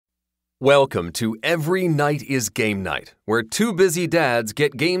Welcome to Every Night is Game Night, where two busy dads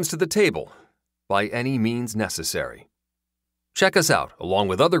get games to the table by any means necessary. Check us out, along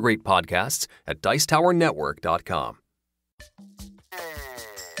with other great podcasts, at dicetowernetwork.com.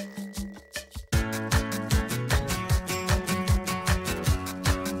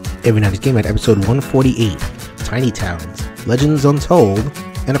 Every Night is Game Night, episode 148, Tiny Towns, Legends Untold,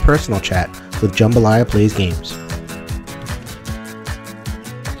 and a personal chat with Jambalaya Plays Games.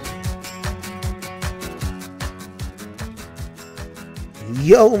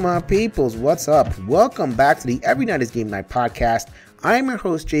 Yo, my peoples, what's up? Welcome back to the Every Night is Game Night podcast. I'm your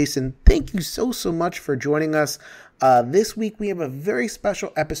host, Jason. Thank you so much for joining us. This week we have a very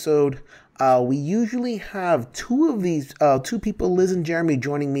special episode. We usually have two people, Liz and Jeremy,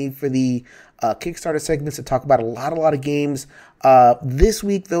 joining me for the Kickstarter segments to talk about a lot of games. This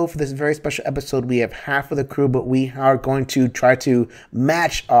week, though, for this very special episode, we have half of the crew, but we are going to try to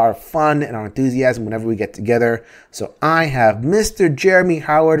match our fun and our enthusiasm whenever we get together. So I have Mr. Jeremy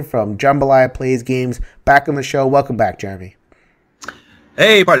Howard from Jambalaya Plays Games back on the show. Welcome back, Jeremy.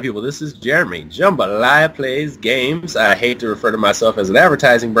 Hey, party people, this is Jeremy. Jambalaya Plays Games. I hate to refer to myself as an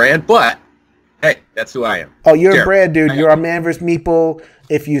advertising brand, but hey, that's who I am. Oh, you're Jeremy. A brand, dude. You're a man versus meeple.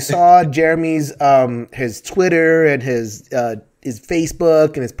 If you saw Jeremy's his Twitter and his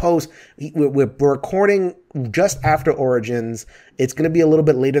Facebook and his posts, we're recording just after Origins. It's going to be a little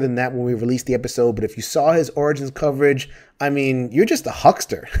bit later than that when we release the episode, but if you saw his Origins coverage, I mean, you're just a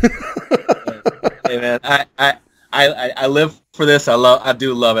huckster. Hey, man, I live for this. I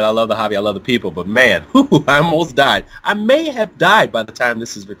do love it. I love the hobby. I love the people. But man, I almost died. I may have died by the time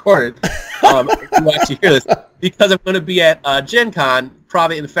this is recorded. If you actually hear this, because I'm going to be at Gen Con,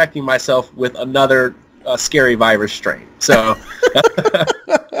 probably infecting myself with another scary virus strain. So,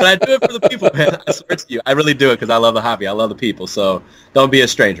 but I do it for the people, man. I swear to you, I really do it because I love the hobby. I love the people. So don't be a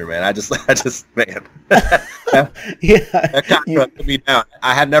stranger, man. I just, man. That contract put me down.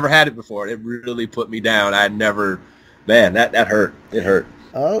 I had never had it before. It really put me down. Man, that hurt. It hurt.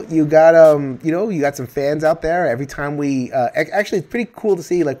 Oh, you got you got some fans out there. Every time we actually, it's pretty cool to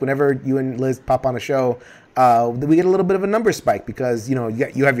see. Like whenever you and Liz pop on a show, we get a little bit of a number spike because you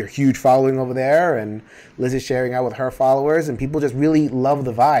have your huge following over there, and Liz is sharing out with her followers, and people just really love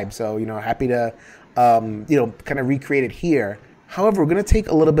the vibe. So happy to kind of recreate it here. However, we're going to take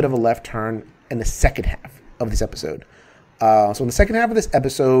a little bit of a left turn in the second half of this episode. So in the second half of this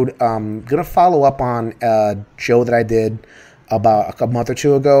episode, I'm going to follow up on a show that I did about a month or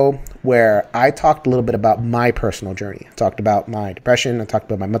two ago where I talked a little bit about my personal journey. I talked about my depression. I talked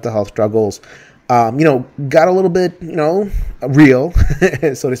about my mental health struggles. Got a little bit, real,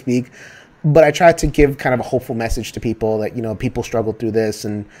 so to speak. But I tried to give kind of a hopeful message to people that, people struggle through this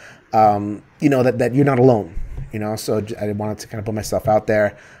and, that you're not alone, So I wanted to kind of put myself out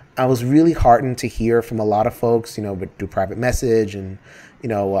there. I was really heartened to hear from a lot of folks, through private message and,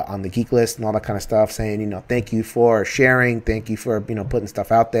 on the Geek List and all that kind of stuff saying, thank you for sharing. Thank you for, putting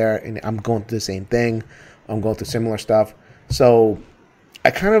stuff out there. And I'm going through the same thing. I'm going through similar stuff. So I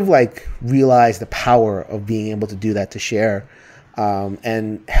kind of realized the power of being able to do that, to share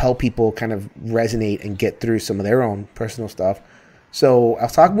and help people kind of resonate and get through some of their own personal stuff. So I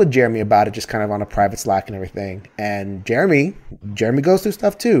was talking with Jeremy about it, just kind of on a private Slack and everything. And Jeremy goes through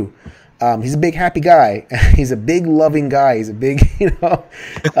stuff too. He's a big happy guy. He's a big loving guy. He's a big, he's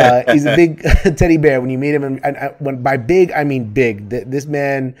a big teddy bear when you meet him. And when by big, I mean big. This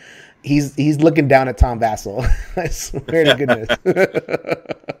man, he's looking down at Tom Vassell. I swear to goodness.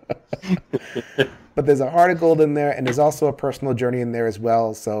 But there's a heart of gold in there, and there's also a personal journey in there as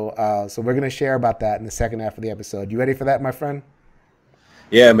well. So we're going to share about that in the second half of the episode. You ready for that, my friend?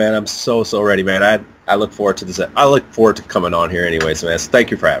 Yeah, man, I'm so ready, man. I look forward to this. I look forward to coming on here anyways, man. So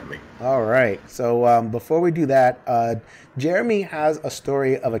thank you for having me. All right. So before we do that, Jeremy has a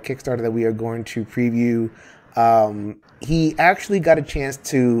story of a Kickstarter that we are going to preview. He actually got a chance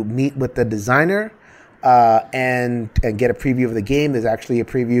to meet with the designer and get a preview of the game. There's actually a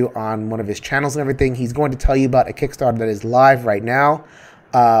preview on one of his channels and everything. He's going to tell you about a Kickstarter that is live right now.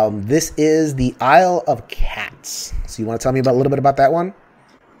 This is the Isle of Cats. So you want to tell me a little bit about that one?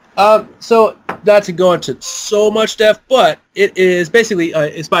 So not to go into so much depth, but it is basically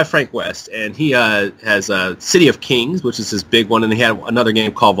it's by Frank West, and he has City of Kings, which is his big one, and he had another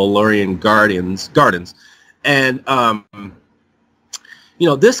game called Valorian Gardens, and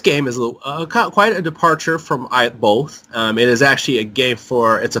this game is quite a departure from both. It is actually a game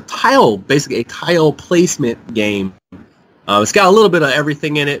basically a tile placement game. It's got a little bit of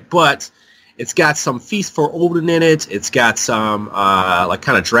everything in it, but it's got some Feast for Odin in it. It's got some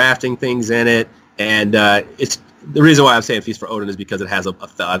kind of drafting things in it, and it's the reason why I'm saying Feast for Odin is because it has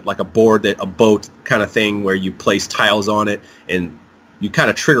like a board, a boat kind of thing where you place tiles on it, and you kind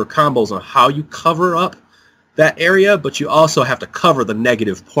of trigger combos on how you cover up that area, but you also have to cover the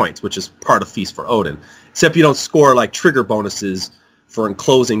negative points, which is part of Feast for Odin. Except you don't score like trigger bonuses for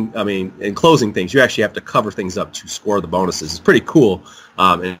enclosing things. You actually have to cover things up to score the bonuses. It's pretty cool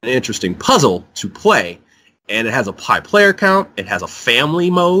and an interesting puzzle to play. And it has a high player count, it has a family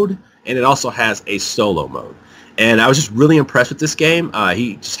mode, and it also has a solo mode. And I was just really impressed with this game.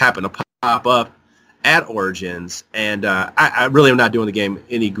 He just happened to pop up at Origins, and I really am not doing the game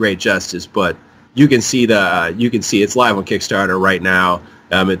any great justice, but you can see it's live on Kickstarter right now.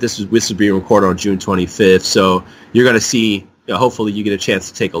 This is being recorded on June 25th, so you're going to see. Hopefully you get a chance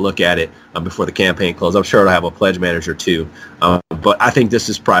to take a look at it before the campaign closes. I'm sure it'll have a pledge manager too. But I think this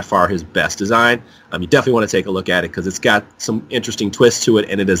is by far his best design. You definitely want to take a look at it because it's got some interesting twists to it,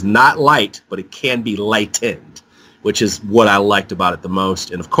 and it is not light, but it can be lightened, which is what I liked about it the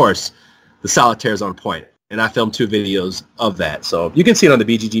most. And of course, the solitaire is on point. And I filmed 2 videos of that. So you can see it on the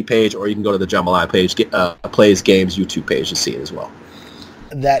BGG page, or you can go to the Jambalaya Plays Games YouTube page to see it as well.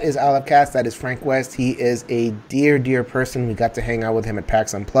 That is Olive Cast. That is Frank West. He is a dear, dear person. We got to hang out with him at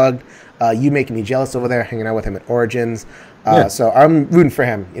PAX Unplugged. You making me jealous over there, hanging out with him at Origins. So I'm rooting for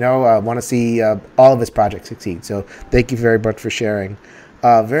him. I want to see all of his projects succeed. So thank you very much for sharing.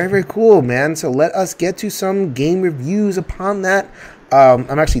 Very, very cool, man. So let us get to some game reviews upon that.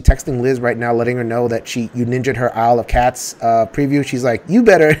 I'm actually texting Liz right now, letting her know that you ninja'd her Isle of Cats preview. She's like, you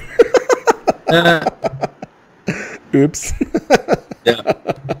better. Oops.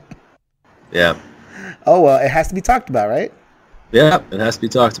 Yeah. Oh, well, it has to be talked about, right? Yeah, it has to be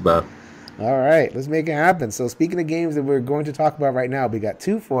talked about. All right, let's make it happen. So speaking of games that we're going to talk about right now, we got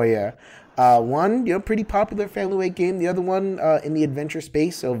 2 for you. One, pretty popular family weight game. The other one in the adventure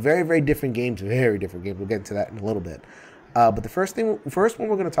space. So very, very different games. Very different games. We'll get into that in a little bit. But the first one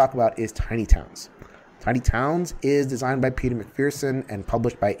we're going to talk about is Tiny Towns. Tiny Towns is designed by Peter McPherson and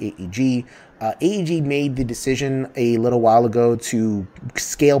published by AEG. AEG made the decision a little while ago to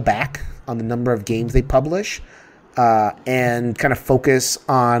scale back on the number of games they publish and kind of focus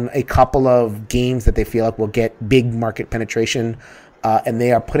on a couple of games that they feel like will get big market penetration. And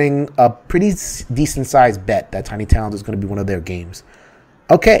they are putting a pretty decent-sized bet that Tiny Towns is going to be one of their games.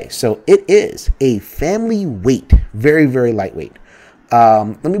 Okay, so it is a family weight, very, very lightweight.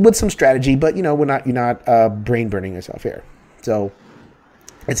 With some strategy, but you're not brain burning yourself here. So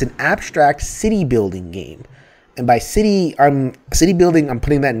it's an abstract city building game, and by city building, I'm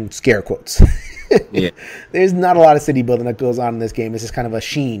putting that in scare quotes. Yeah. There's not a lot of city building that goes on in this game. It's just kind of a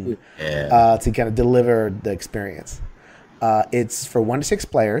sheen to kind of deliver the experience. It's for 1 to 6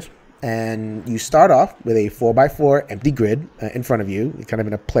 players, and you start off with a 4x4 empty grid in front of you, kind of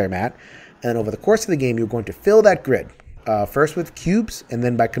in a player mat, and over the course of the game, you're going to fill that grid. First with cubes, and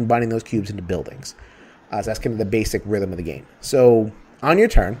then by combining those cubes into buildings. So that's kind of the basic rhythm of the game. So on your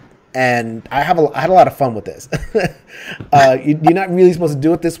turn, and I had a lot of fun with this. You're not really supposed to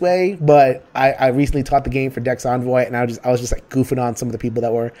do it this way, but I recently taught the game for Dex Envoy, and I was just like goofing on some of the people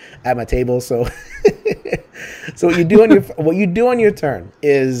that were at my table. So, so what you do on your turn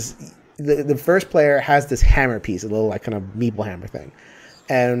is the first player has this hammer piece, a little like kind of meeple hammer thing.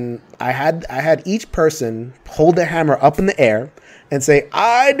 And I had each person hold their hammer up in the air and say,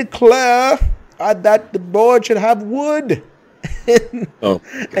 "I declare that the board should have wood."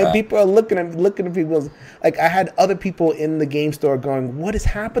 And people are looking at people like I had other people in the game store going, "What is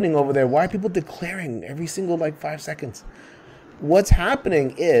happening over there? Why are people declaring every single 5 seconds?" What's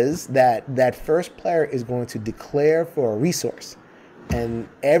happening is that first player is going to declare for a resource. And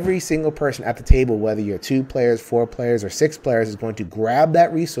every single person at the table, whether you're 2 players, 4 players, or 6 players, is going to grab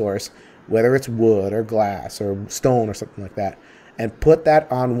that resource, whether it's wood or glass or stone or something like that, and put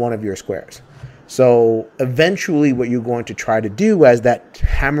that on one of your squares. So eventually what you're going to try to do as that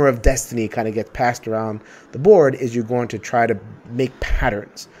hammer of destiny kind of gets passed around the board is you're going to try to make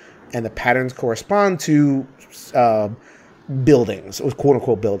patterns. And the patterns correspond to buildings, or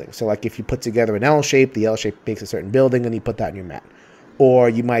quote-unquote buildings. So like if you put together an L shape, the L shape makes a certain building, and you put that in your mat. Or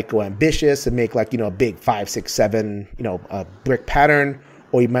you might go ambitious and make a big 5, 6, 7, a brick pattern.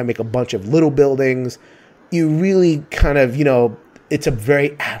 Or you might make a bunch of little buildings. You really kind of, it's a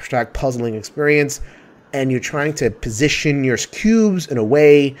very abstract puzzling experience. And you're trying to position your cubes in a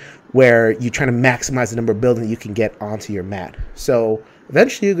way where you're trying to maximize the number of buildings you can get onto your mat. So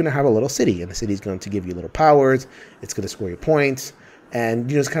eventually you're going to have a little city. And the city is going to give you little powers. It's going to score your points. And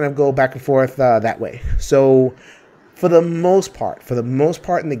you just kind of go back and forth that way. So for the most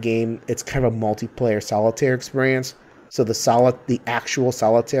part in the game, it's kind of a multiplayer solitaire experience. So the actual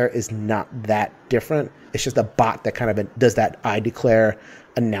solitaire is not that different. It's just a bot that kind of does that I declare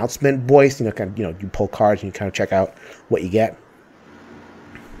announcement voice. You pull cards and you kind of check out what you get.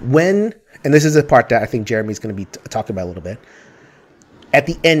 And this is a part that I think Jeremy's going to be talking about a little bit. At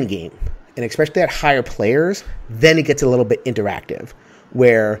the end game, and especially at higher players, then it gets a little bit interactive,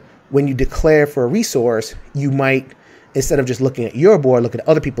 where when you declare for a resource, you might, instead of just looking at your board, look at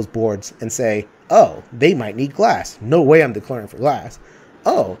other people's boards and say, oh, they might need glass. No way I'm declaring for glass.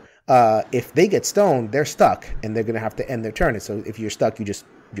 Oh, if they get stoned, they're stuck, and they're going to have to end their turn. And so if you're stuck,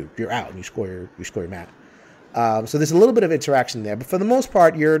 you're out, and you score your mat. So there's a little bit of interaction there, but for the most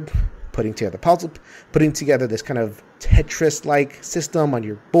part, you're putting together puzzle, putting together this kind of Tetris-like system on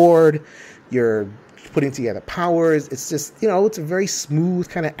your board. You're putting together powers. It's just, it's a very smooth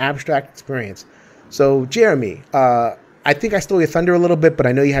kind of abstract experience. So, Jeremy, I think I stole your thunder a little bit, but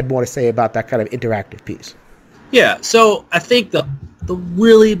I know you had more to say about that kind of interactive piece. Yeah, so I think the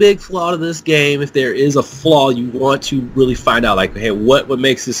really big flaw to this game, if there is a flaw, you want to really find out, like, hey, what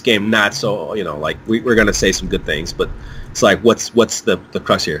makes this game not so, we're going to say some good things, but it's like, what's the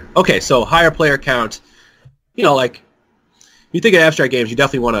crux here? Okay, so higher player count, you think of abstract games, you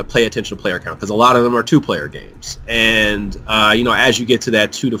definitely want to pay attention to player count, because a lot of them are two-player games. And, as you get to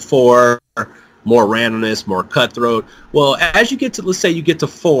that 2 to 4, more randomness, more cutthroat. Well, as you get to, let's say you get to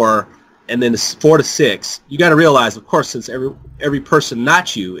 4, and then 4 to 6, you got to realize, of course, since every person,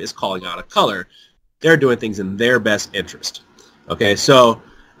 not you, is calling out a color, they're doing things in their best interest. Okay, so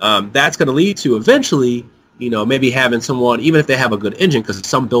that's going to lead to eventually, maybe having someone, even if they have a good engine, because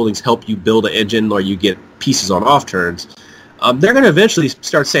some buildings help you build an engine or you get pieces on off turns, they're going to eventually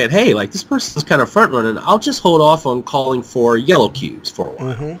start saying, hey, like, this person's kind of front running. I'll just hold off on calling for yellow cubes for a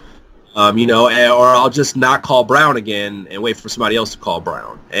while. Mm-hmm. Or I'll just not call brown again and wait for somebody else to call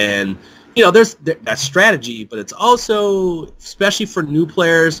brown. And, there's that strategy, but it's also, especially for new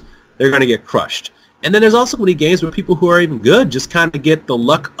players, they're going to get crushed. And then there's also many games where people who are even good just kind of get the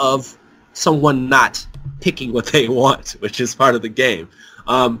luck of someone not picking what they want, which is part of the game.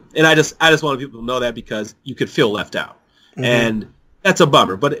 And I just wanted people to know that, because you could feel left out. Mm-hmm. And that's a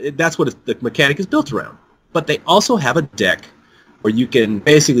bummer, but that's what the mechanic is built around. But they also have a deck where you can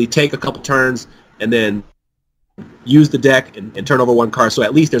basically take a couple turns and then use the deck and turn over one card, so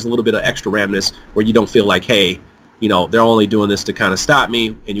at least there's a little bit of extra randomness where you don't feel like, hey, they're only doing this to kind of stop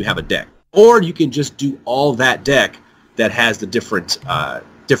me, and you have a deck. Or you can just do all that deck that has the different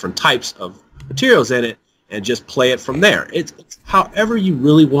types of materials in it and just play it from there. It's however you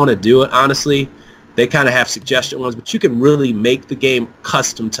really want to do it, honestly. They kind of have suggestion ones, but you can really make the game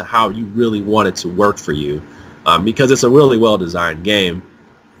custom to how you really want it to work for you, because it's a really well-designed game.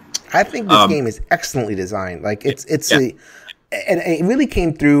 I think this game is excellently designed. Like, and it really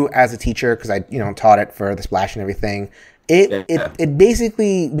came through as a teacher, because I taught it for the Splash and everything. It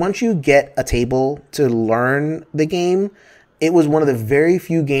basically, once you get a table to learn the game, it was one of the very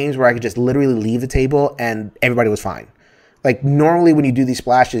few games where I could just literally leave the table and everybody was fine. Like, normally when you do these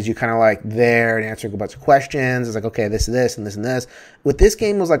splashes, you kind of like there and answering a bunch of questions. It's like, okay, this, and this, and this. With this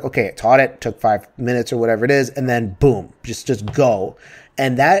game, it was like, okay, I taught it, took 5 minutes or whatever it is, and then boom, just go.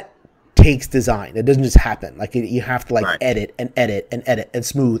 And that takes design. It doesn't just happen. Like, you have to edit and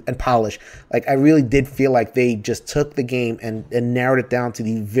smooth and polish. Like, I really did feel like they just took the game and narrowed it down to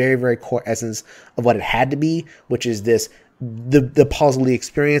the very, very core essence of what it had to be, which is the puzzly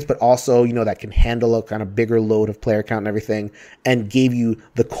experience, but also, that can handle a kind of bigger load of player count and everything, and gave you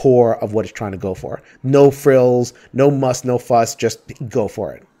the core of what it's trying to go for. No frills, no muss, no fuss, just go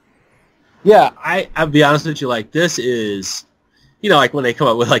for it. Yeah, I'll be honest with you, like, this is, like when they come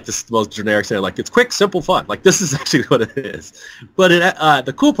up with like this most generic saying, like, it's quick, simple, fun. Like, this is actually what it is. But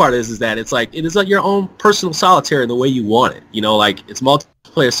the cool part is that it is like your own personal solitaire in the way you want it. Like, it's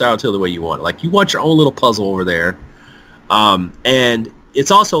multiplayer solitaire the way you want it. Like, you want your own little puzzle over there. And it's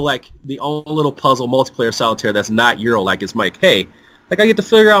also like the own little puzzle multiplayer solitaire that's not Euro. Like, it's like, hey, like, I get to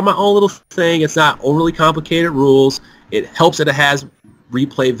figure out my own little thing. It's not overly complicated rules. It helps that it has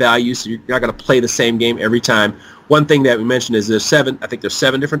replay value, so you're not going to play the same game every time. One thing that we mentioned is there's 7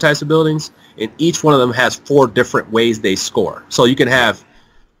 different types of buildings, and each one of them has 4 different ways they score. So you can have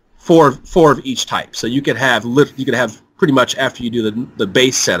four of each type. So you can have pretty much, after you do the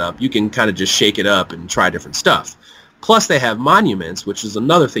base setup, you can kind of just shake it up and try different stuff. Plus they have monuments, which is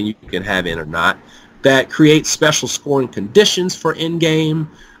another thing you can have in or not, that create special scoring conditions for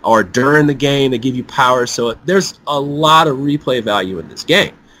in-game or during the game. They give you power. So there's a lot of replay value in this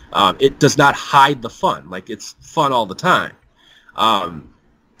game. It does not hide the fun. Like, it's fun all the time. And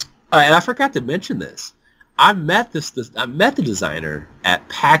I forgot to mention this. I met the designer at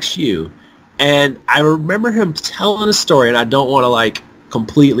PAX U And I remember him telling a story, and I don't want to like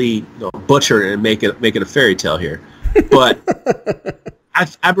completely butcher it and make it a fairy tale here, but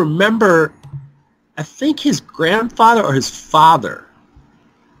I remember, I think his grandfather or his father,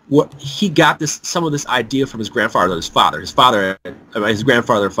 he got some of this idea from his grandfather or his father. His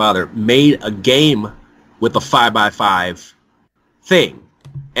grandfather or father made a game with a 5x5 thing,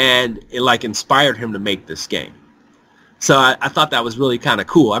 and it like inspired him to make this game. So I thought that was really kind of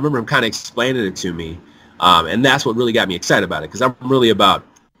cool. I remember him kind of explaining it to me, and that's what really got me excited about it, because I'm really about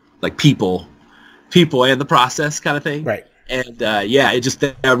like people and the process kind of thing. Right. And yeah, it just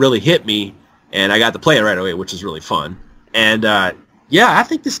that really hit me, and I got to play it right away, which is really fun. And yeah, I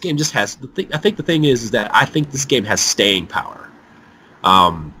think this game just has. I think the thing is that I think this game has staying power.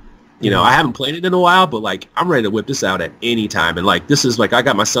 You know, I haven't played it in a while, but like I'm ready to whip this out at any time. And like this is like I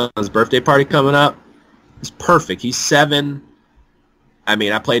got my son's birthday party coming up. It's perfect. He's 7. I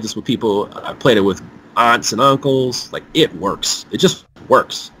mean, I played this with people. I played it with aunts and uncles. Like it works. It just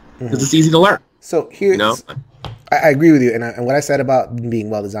works because it's easy to learn. So here, I agree with you, and what I said about being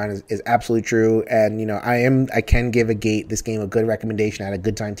well designed is absolutely true. And you know, I can give this game a good recommendation. I had a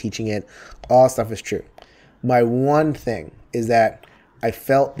good time teaching it. All stuff is true. My one thing is that I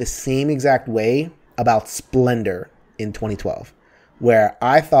felt the same exact way about Splendor in 2012, where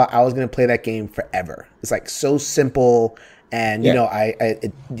I thought I was going to play that game forever. It's like so simple, and you know,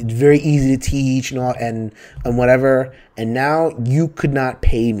 it's very easy to teach, and whatever. And now you could not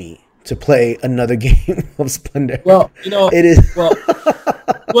pay me to play another game of Splendor. Well, you know, it is.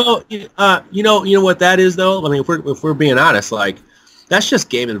 Well, you know what that is though. I mean, if we're being honest, like that's just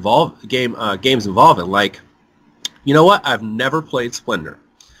games involving. Like, you know what? I've never played Splendor,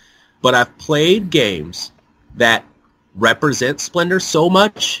 but I've played games that represent Splendor so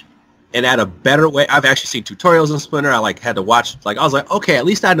much and at a better way. I've actually seen tutorials on Splendor. I like had to watch. Like I was like, okay, at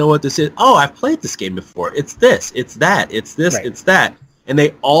least I know what this is. Oh, I've played this game before. It's this. It's that. It's this. Right. It's that. And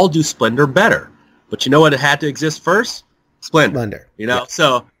they all do Splendor better. But you know what? It had to exist first? Splendor. You know? Yeah.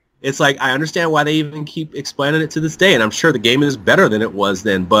 So it's like, I understand why they even keep explaining it to this day. And I'm sure the game is better than it was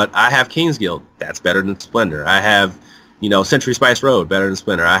then. But I have King's Guild. That's better than Splendor. I have, Century Spice Road. Better than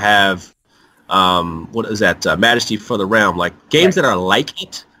Splendor. I have, what is that? Majesty for the Realm. Like, games that are like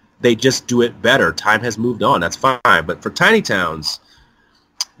it, they just do it better. Time has moved on. That's fine. But for Tiny Towns,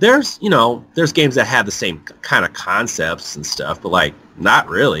 there's games that have the same kind of concepts and stuff, but like not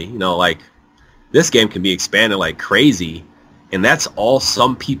really, like this game can be expanded like crazy, and that's all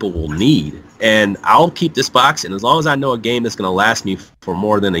some people will need. And I'll keep this box, and as long as I know a game that's going to last me for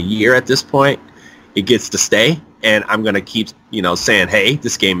more than a year at this point, it gets to stay, and I'm going to keep, saying, hey,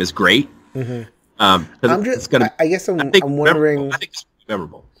 this game is great. Mm-hmm. I'm wondering. I think it's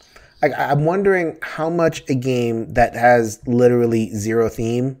memorable. I'm wondering how much a game that has literally zero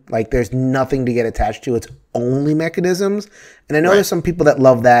theme, like there's nothing to get attached to, it's only mechanisms. And I know there's some people that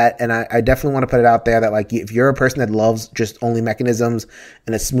love that, and I definitely want to put it out there that like if you're a person that loves just only mechanisms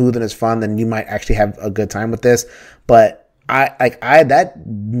and it's smooth and it's fun, then you might actually have a good time with this. But that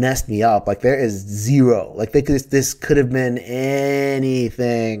messed me up. Like there is zero. Like this could have been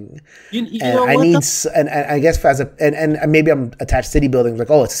anything. And I guess and maybe I'm attached to city buildings. Like,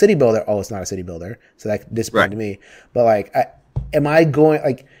 oh, it's a city builder. Oh, it's not a city builder. So that disappointed me. But like, am I going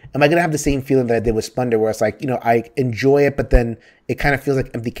to have the same feeling that I did with Splendor, where it's like, I enjoy it, but then it kind of feels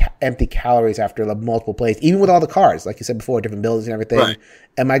like empty calories after multiple plays, even with all the cards, like you said before, different buildings and everything. Right.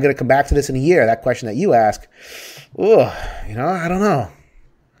 Am I going to come back to this in a year? That question that you ask, I don't know.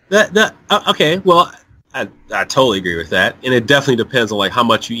 Okay, well, I totally agree with that, and it definitely depends on like how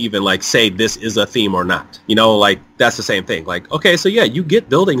much you even like say this is a theme or not. like that's the same thing. Like, okay, so yeah, you get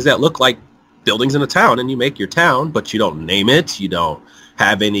buildings that look like buildings in a town, and you make your town, but you don't name it. You don't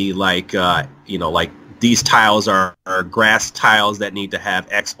have any like like these tiles are grass tiles that need to have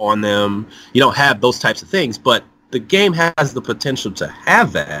X on them. You don't have those types of things, but the game has the potential to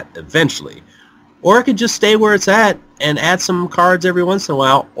have that eventually. Or it could just stay where it's at and add some cards every once in a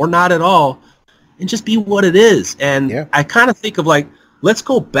while, or not at all, and just be what it is. And I kind of think of like, let's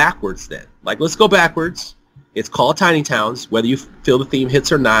go backwards then. Like, let's go backwards. It's called Tiny Towns, whether you feel the theme hits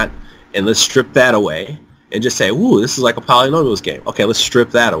or not, and let's strip that away and just say, ooh, this is like a polynomials game. Okay, let's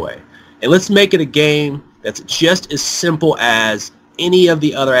strip that away. And let's make it a game that's just as simple as any of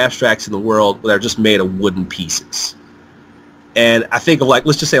the other abstracts in the world that are just made of wooden pieces. And I think of like,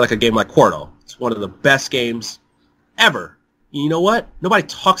 let's just say like a game like Quarto. It's one of the best games ever. You know what? Nobody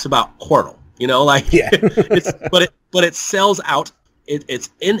talks about Quarto. But it sells out.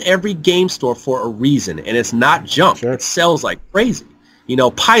 It's in every game store for a reason, and it's not junk. Sure. It sells like crazy.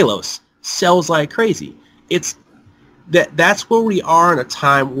 Pylos sells like crazy. that's where we are in a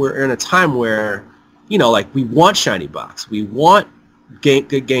time. We're in a time where, you know, like we want shiny box, we want good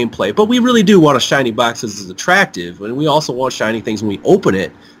gameplay, but we really do want a shiny box because it's attractive, and we also want shiny things when we open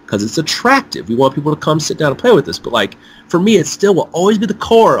it because it's attractive. We want people to come sit down and play with this. But like for me, it still will always be the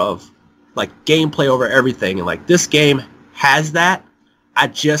core of like gameplay over everything, and like this game has that. I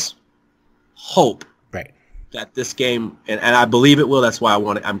just hope that this game, and I believe it will. That's why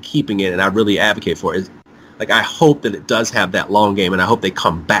I'm keeping it, and I really advocate for it. Like I hope that it does have that long game, and I hope they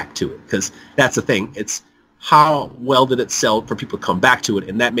come back to it, because that's the thing. It's how well did it sell for people to come back to it,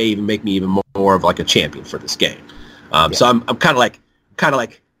 and that may even make me even more of like a champion for this game. So I'm kind of like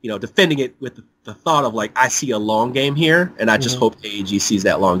you know, defending it with the thought of like I see a long game here, and I just hope AEG sees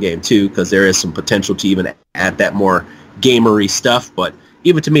that long game too, because there is some potential to even add that more gamery stuff. But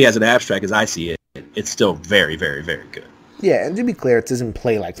even to me, as an abstract as I see it, it's still very, very, very good. Yeah, and to be clear, it doesn't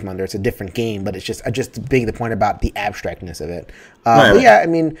play like Smunder. It's a different game, but it's just making the point about the abstractness of it. But yeah, I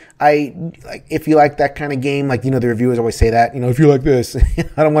mean, if you like that kind of game, like, you know, the reviewers always say that, you know, if you like this,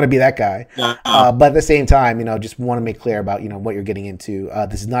 I don't want to be that guy. But at the same time, you know, just want to make clear about, you know, what you're getting into.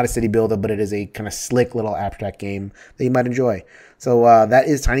 This is not a city builder, but it is a kind of slick little abstract game that you might enjoy. So that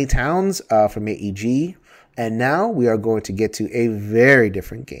is Tiny Towns from AEG. And now we are going to get to a very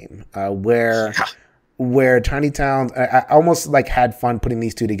different game where Tiny Towns, I almost like had fun putting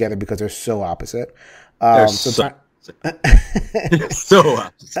these two together because they're so opposite. So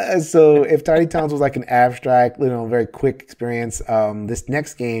if Tiny Towns was like an abstract, you know, very quick experience, this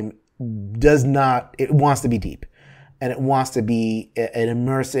next game does not. It wants to be deep, and it wants to be an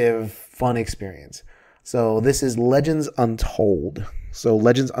immersive, fun experience. So this is Legends Untold. So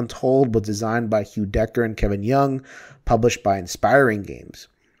Legends Untold was designed by Hugh Decker and Kevin Young, published by Inspiring Games.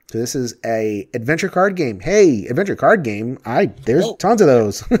 So this is a adventure card game. Hey, adventure card game. There's tons of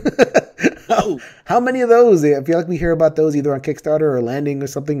those. How many of those? I feel like we hear about those either on Kickstarter or Landing or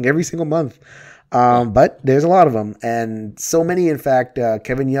something every single month. But there's a lot of them. And so many, in fact,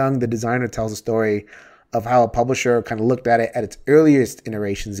 Kevin Young, the designer, tells a story of how a publisher kind of looked at it at its earliest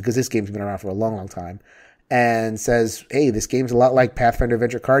iterations, because this game's been around for a long, long time, and says, hey, this game's a lot like Pathfinder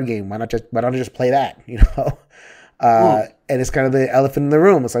adventure card game. Why don't I just play that? You know? And it's kind of the elephant in the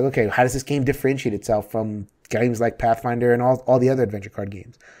room. It's like, okay, how does this game differentiate itself from games like Pathfinder and all the other adventure card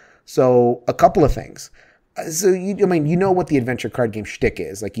games? So a couple of things. So you know what the adventure card game shtick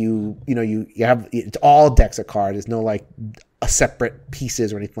is. Like you have, it's all decks of cards. There's no like a separate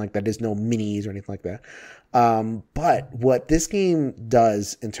pieces or anything like that. There's no minis or anything like that. But what this game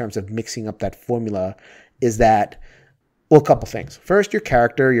does in terms of mixing up that formula is that, well, a couple things. First, your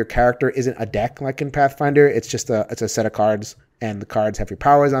character isn't a deck like in Pathfinder. It's just a set of cards, and the cards have your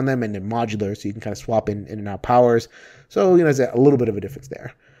powers on them, and they're modular, so you can kind of swap in and out powers. So, you know, there's a little bit of a difference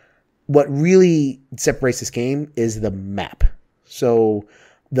there. What really separates this game is the map. So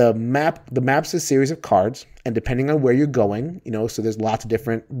the map's a series of cards, and depending on where you're going, you know, so there's lots of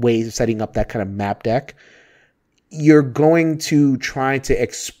different ways of setting up that kind of map deck. You're going to try to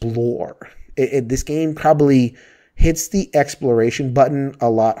explore. This game probably hits the exploration button a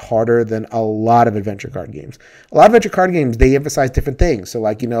lot harder than a lot of adventure card games. A lot of adventure card games, they emphasize different things. So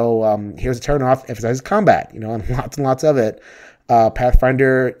like, you know, here's a turn-off, emphasizes combat, you know, and lots of it.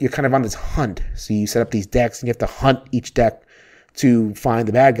 Pathfinder, you're kind of on this hunt. So you set up these decks and you have to hunt each deck to find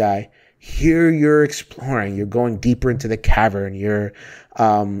the bad guy. Here you're exploring. You're going deeper into the cavern. You're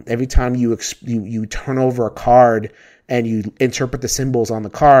every time you turn over a card and you interpret the symbols on the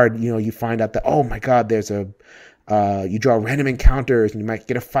card, you know, you find out that, oh my God, there's you draw random encounters, and you might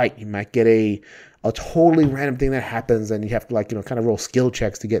get a fight. You might get a totally random thing that happens, and you have to, like, you know, kind of roll skill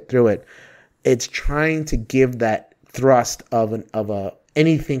checks to get through it. It's trying to give that thrust of a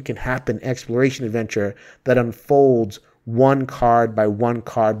anything can happen exploration adventure that unfolds one card by one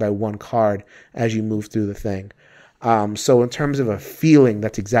card by one card as you move through the thing. So in terms of a feeling,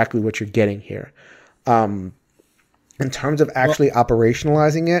 that's exactly what you're getting here. In terms of actually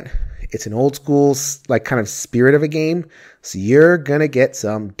operationalizing it, it's an old school, like, kind of spirit of a game. So you're going to get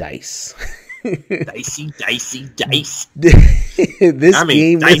some dice. Dicey dice. This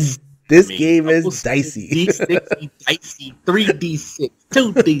game is dicey. D6, dicey, 3D6,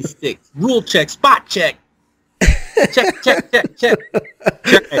 2D6, rule check, spot check. Check.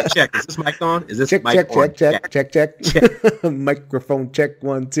 Is this mic on? Is this check, mic on? Check. Microphone check,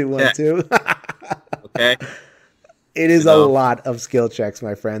 1 2 1 2. Okay. It is a lot of skill checks,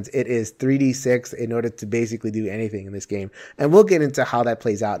 my friends. It is 3d6 in order to basically do anything in this game. And we'll get into how that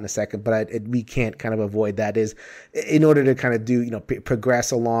plays out in a second, but we can't kind of avoid that. Is in order to kind of do,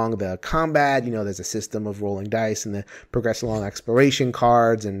 progress along the combat, there's a system of rolling dice and the progress along exploration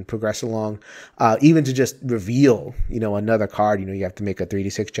cards and progress along even to just reveal, another card, you have to make a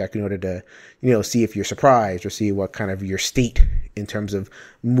 3d6 check in order to, see if you're surprised or see what kind of your state in terms of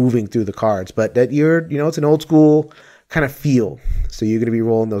moving through the cards. But that it's an old school kind of feel. So you're going to be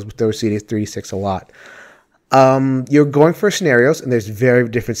rolling those 3d6 a lot. You're going for scenarios, and there's very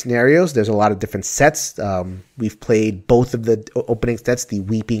different scenarios. There's a lot of different sets. We've played both of the opening sets, the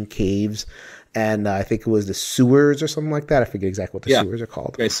Weeping Caves, and I think it was the Sewers or something like that. I forget exactly what the Sewers are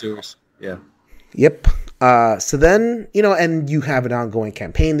called. Okay, Sewers. Yeah. Yep. So then, and you have an ongoing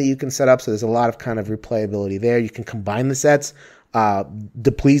campaign that you can set up. So there's a lot of kind of replayability there. You can combine the sets.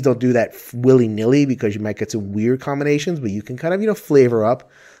 Please don't do that willy-nilly because you might get some weird combinations, but you can kind of, flavor up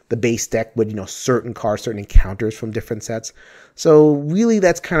the base deck with, certain cards, certain encounters from different sets. So really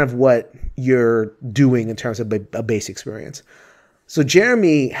that's kind of what you're doing in terms of a base experience. So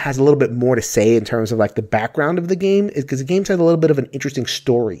Jeremy has a little bit more to say in terms of like the background of the game, because the game has a little bit of an interesting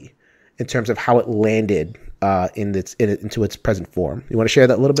story in terms of how it landed into its present form. You want to share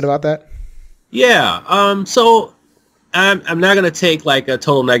that a little bit about that? Yeah. So I'm not going to take like a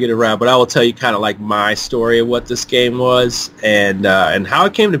total negative route, but I will tell you kind of like my story of what this game was and how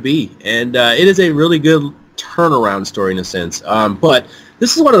it came to be. And it is a really good turnaround story in a sense. But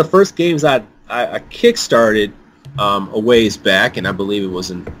this is one of the first games I kickstarted a ways back, and I believe it was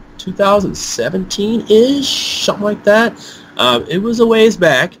in 2017-ish, something like that. It was a ways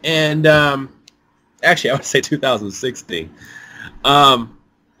back, and actually I would say 2016.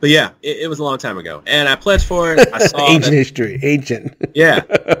 But yeah, it was a long time ago, and I pledged for it. I saw ancient history. Yeah,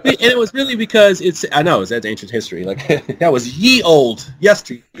 and it was really because that's ancient history. Like that was ye old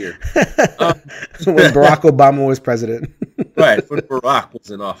yesteryear. When Barack Obama was president. Right, when Barack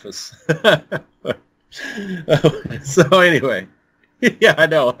was in office. So anyway, yeah, I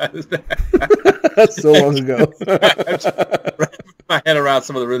know. That's so long ago. My head around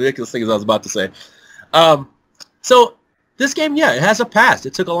some of the ridiculous things I was about to say. So. This game, yeah, it has a past.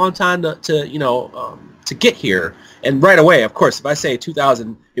 It took a long time to get here, and right away, of course. If I say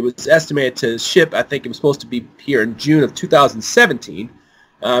 2000, it was estimated to ship. I think it was supposed to be here in June of 2017,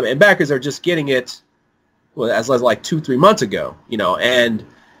 and backers are just getting it, as like 2-3 months ago, and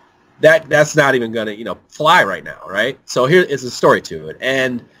that's not even gonna fly right now, right? So here is a story to it,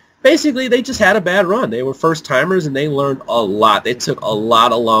 and basically they just had a bad run. They were first timers, and they learned a lot. They took a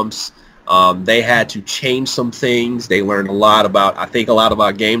lot of lumps. They had to change some things. They learned a lot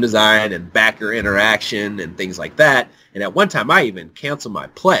about game design and backer interaction and things like that. And at one time, I even canceled my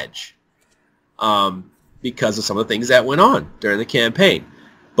pledge because of some of the things that went on during the campaign.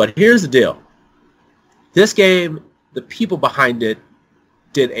 But here's the deal. This game, the people behind it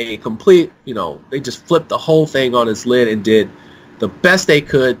did a complete, they just flipped the whole thing on its lid and did the best they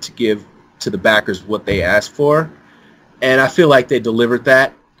could to give to the backers what they asked for. And I feel like they delivered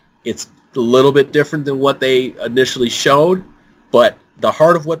that. It's a little bit different than what they initially showed, but the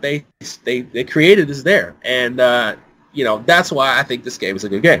heart of what they created is there, and that's why I think this game is a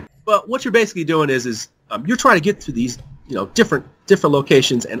good game. But what you're basically doing is you're trying to get to these different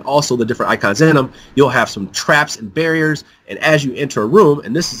locations and also the different icons in them. You'll have some traps and barriers, and as you enter a room,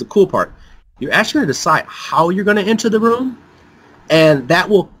 and this is the cool part, you're actually going to decide how you're going to enter the room, and that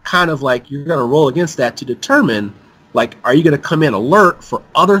will kind of like you're going to roll against that to determine. Like, are you going to come in alert for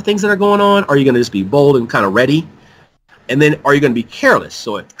other things that are going on? Or are you going to just be bold and kind of ready? And then are you going to be careless?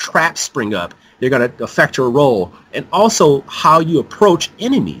 So if traps spring up, they're going to affect your roll. And also how you approach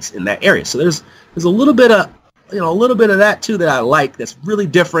enemies in that area. So there's a little bit of, that too that I like that's really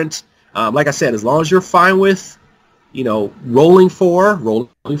different. Like I said, as long as you're fine with, rolling for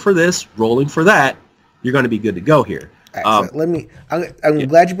this, rolling for that, you're going to be good to go here. I'm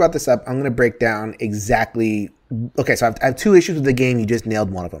glad you brought this up. I'm going to break down exactly. Okay, so I have two issues with the game. You just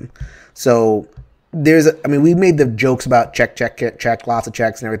nailed one of them. So we made the jokes about check, lots of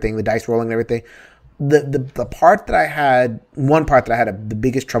checks and everything, the dice rolling and everything. The part that I had, the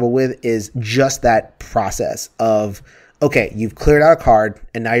biggest trouble with is just that process of, okay, you've cleared out a card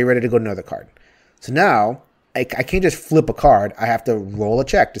and now you're ready to go to another card. So now I can't just flip a card. I have to roll a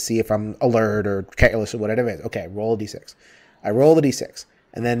check to see if I'm alert or careless or whatever it is. Okay, roll a d6. I roll the d6.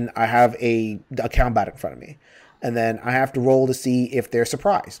 And then I have a combat in front of me. And then I have to roll to see if they're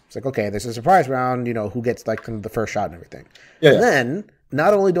surprised. It's like, okay, there's a surprise round, who gets like kind of the first shot and everything. Yeah. And then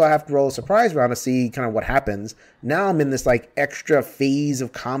not only do I have to roll a surprise round to see kind of what happens, now I'm in this like extra phase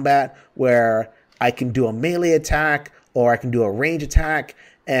of combat where I can do a melee attack or I can do a range attack.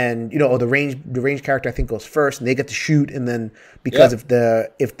 And or the range character I think goes first, and they get to shoot. And then because if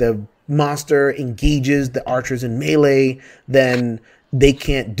the monster engages the archers in melee, then they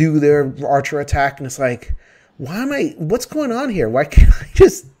can't do their archer attack. And it's like, what's going on here? Why can't I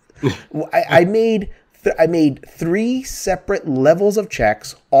just? I made 3 separate levels of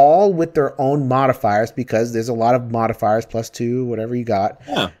checks, all with their own modifiers, because there's a lot of modifiers, +2, whatever you got.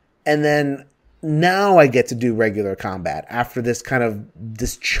 Yeah. And then now I get to do regular combat after this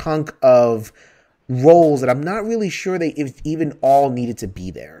chunk of roles that I'm not really sure they even all needed to be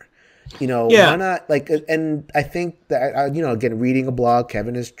there. Why not? And I think that, again, reading a blog,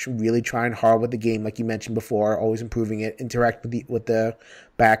 Kevin is really trying hard with the game, like you mentioned before, always improving it, interact with the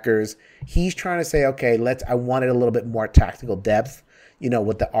backers. He's trying to say, okay, I wanted a little bit more tactical depth,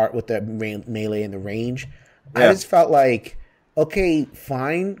 with the melee and the range. Yeah. I just felt like, okay,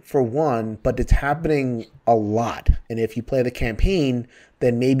 fine for one, but it's happening a lot. And if you play the campaign,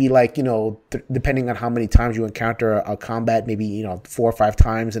 then maybe depending on how many times you encounter a combat, maybe 4 or 5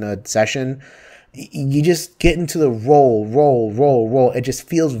 times in a session, you just get into the roll. It just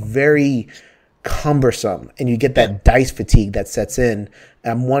feels very cumbersome, and you get that dice fatigue that sets in.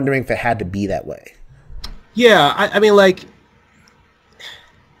 I'm wondering if it had to be that way. Yeah, I mean,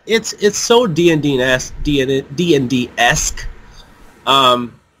 it's so D&D-esque.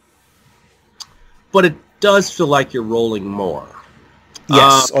 But it does feel like you're rolling more.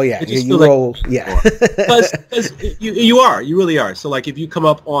 Yes. You roll. Because you really are. So if you come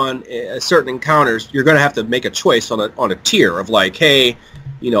up on certain encounters, you're going to have to make a choice on a tier of hey,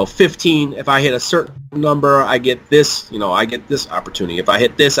 15. If I hit a certain number, I get this. I get this opportunity. If I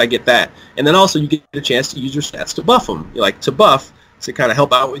hit this, I get that. And then also you get a chance to use your stats to buff them. To buff, to kind of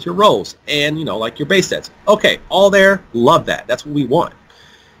help out with your rolls and your base stats. Okay, all there. Love that. That's what we want.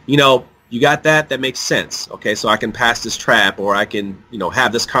 You got that. That makes sense. Okay, so I can pass this trap, or I can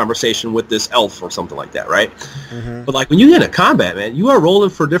have this conversation with this elf or something like that, right? Mm-hmm. But when you get into combat, man, you are rolling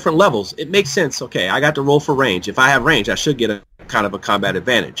for different levels. It makes sense. Okay, I got to roll for range. If I have range, I should get a kind of a combat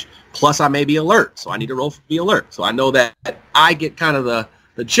advantage. Plus, I may be alert, so I need to roll to be alert. So I know that I get kind of the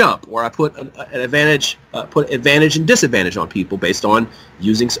jump, where I put an advantage, put advantage and disadvantage on people based on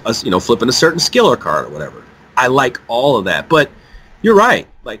using flipping a certain skill or card or whatever. I like all of that, but you're right.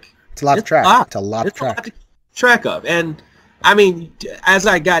 It's a lot to track. It's a lot to track of. And I mean, as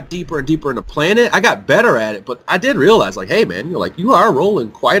I got deeper and deeper into playing it, I got better at it. But I did realize, hey, man, you are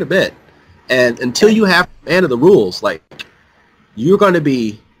rolling quite a bit. And until you have command of the rules, you're going to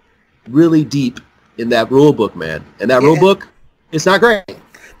be really deep in that rule book, man. And that rule book, it's not great.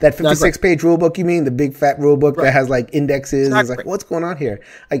 That 56-page rule book, you mean? The big fat rule book that has indexes. It's what's going on here?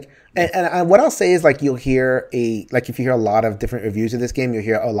 And what I'll say is you'll hear if you hear a lot of different reviews of this game, you'll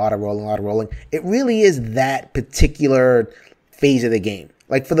hear a lot of rolling. It really is that particular phase of the game.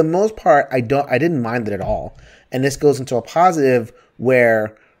 For the most part, I didn't mind it at all. And this goes into a positive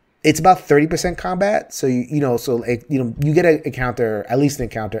where it's about 30% combat. So you get an encounter, at least an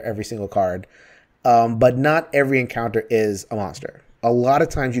encounter every single card. But not every encounter is a monster. A lot of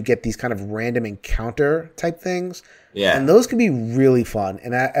times you get these kind of random encounter type things. Yeah. And those can be really fun.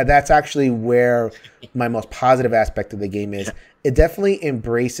 And that's actually where my most positive aspect of the game is. It definitely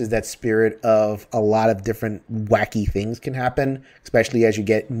embraces that spirit of a lot of different wacky things can happen, especially as you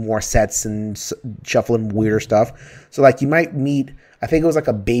get more sets and shuffling weirder stuff. So you might meet, I think it was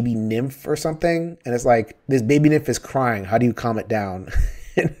a baby nymph or something. And it's this baby nymph is crying. How do you calm it down?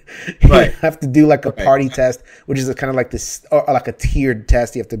 You have to do a party test, which is kind of this, or a tiered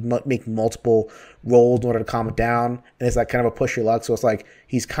test. You have to make multiple rolls in order to calm it down, and it's kind of a push your luck. So it's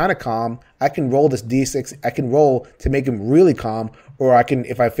he's kind of calm. I can roll this d6. I can roll to make him really calm, or I can,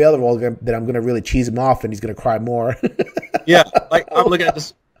 if I fail the roll, then I'm going to really cheese him off, and he's going to cry more. Yeah, I'm looking at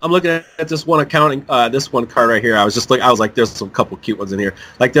this. I'm looking at this one this one card right here. I was there's some couple cute ones in here.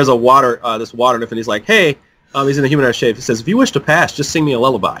 There's a this water nymph, and he's he's in a humanized shape. He says, if you wish to pass, just sing me a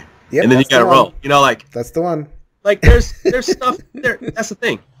lullaby. Yep, and then you got to roll. That's the one. There's stuff there. That's the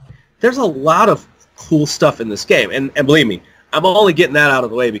thing. There's a lot of cool stuff in this game. And believe me, I'm only getting that out of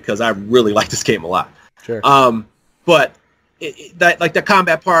the way because I really like this game a lot. Sure. But the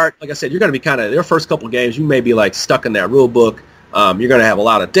combat part, like I said, you're going to be their first couple of games, you may be stuck in that rule book. You're going to have a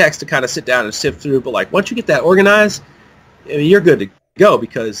lot of decks to kind of sit down and sift through. But once you get that organized, you're good to go,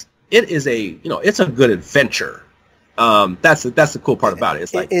 because it is it's a good adventure. That's the cool part about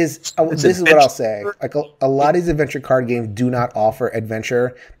it. This is what I'll say. A lot of these adventure card games do not offer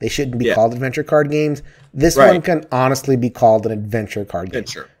adventure. They shouldn't be called adventure card games. This one can honestly be called an adventure card game.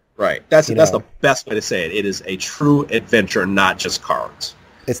 Adventure, right? That's the best way to say it. It is a true adventure, not just cards.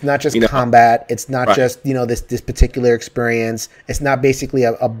 It's not just combat. It's not just, this particular experience. It's not basically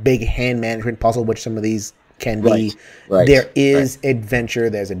a big hand management puzzle, which some of these can be. Right. There is adventure.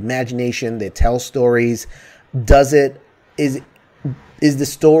 There's imagination. They tell stories. Is the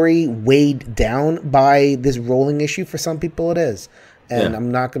story weighed down by this rolling issue? For some people it is. And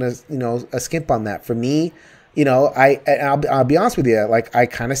I'm not going to, skimp on that. For me, I'll be honest with you, like I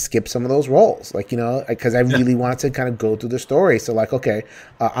kind of skipped some of those roles, like, because I really wanted to kind of go through the story. So like, okay,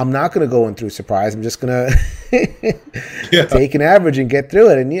 I'm not going to go in through surprise. I'm just going to take an average and get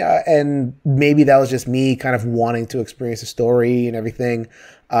through it. And and maybe that was just me kind of wanting to experience the story and everything.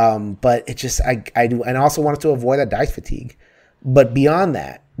 But it just, I do. And I also wanted to avoid that dice fatigue. But beyond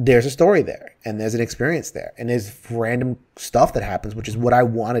that, there's a story there and there's an experience there and there's random stuff that happens, which is what I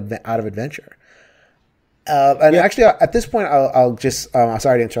wanted out of adventure. Actually, at this point, I'll just, I'm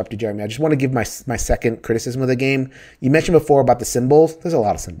sorry to interrupt you, Jeremy. I just want to give my second criticism of the game. You mentioned before about the symbols. There's a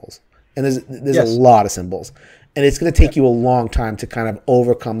lot of symbols. And there's a lot of symbols. And it's going to take you a long time to kind of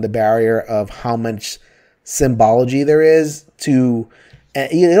overcome the barrier of how much symbology there is to,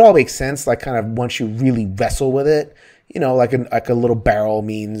 and it all makes sense, like kind of once you really wrestle with it. Like a little barrel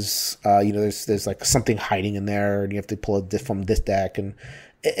means, there's like something hiding in there and you have to pull it from this deck. And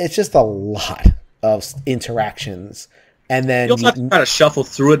it's just a lot of interactions. And then you also have to kind of shuffle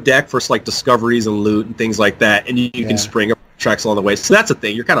through a deck for like discoveries and loot and things like that. And you can spring up tracks along the way. So that's a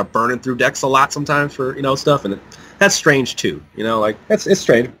thing. You're kind of burning through decks a lot sometimes for, stuff. And that's strange too. Like it's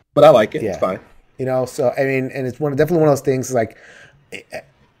strange, but I like it. Yeah. It's fine. So, I mean, and it's definitely one of those things like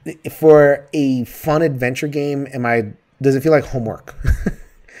for a fun adventure game, does it feel like homework?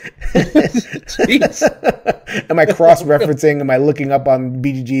 Am I cross-referencing? Am I looking up on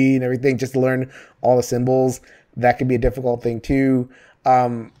BGG and everything just to learn all the symbols? That could be a difficult thing too.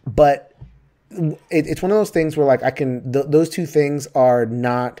 But it's one of those things where like those two things are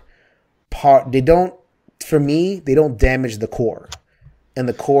not part. They don't damage the core. And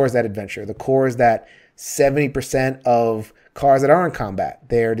the core is that adventure. The core is that 70% of cards that are in combat.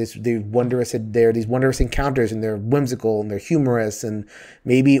 They're these wondrous encounters, and they're whimsical and they're humorous, and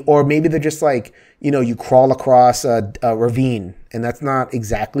maybe they're just like, you crawl across a ravine, and that's not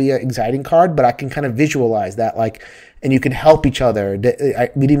exactly an exciting card, but I can kind of visualize that, like, and you can help each other. We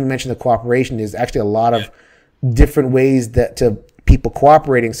didn't even mention the cooperation. There's actually a lot of different ways to people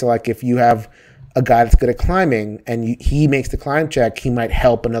cooperating. So like if you have a guy that's good at climbing and he makes the climb check, he might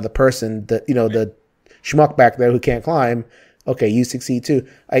help another person that, the schmuck back there who can't climb. Okay, you succeed too.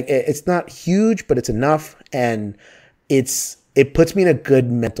 It's not huge, but it's enough, and it puts me in a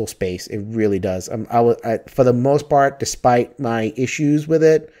good mental space. It really does. For the most part, despite my issues with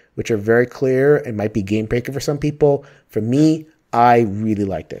it, which are very clear and might be game breaker for some people, for me, I really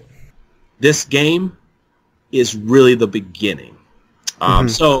liked it. This game is really the beginning.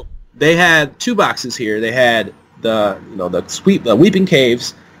 So they had two boxes here. They had the Weeping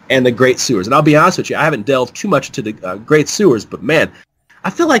Caves and the Great Sewers. And I'll be honest with you, I haven't delved too much into the Great Sewers, but man, I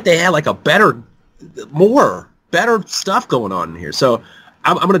feel like they had like a better stuff going on in here. So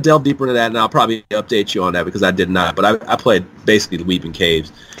I'm going to delve deeper into that, and I'll probably update you on that because I did not. But I played basically the Weeping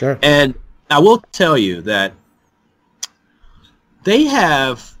Caves. Sure. And I will tell you that they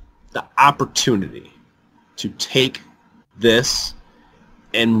have the opportunity to take this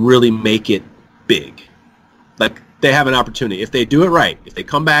and really make it big. Like, they have an opportunity. If they do it right, if they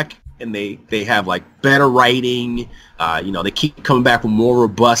come back and they have like better writing, they keep coming back with more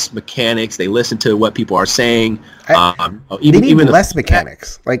robust mechanics. They listen to what people are saying. Even less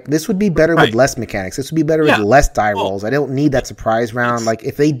mechanics. Like, this would be better with less mechanics. This would be better with less die rolls. I don't need that surprise round. Like,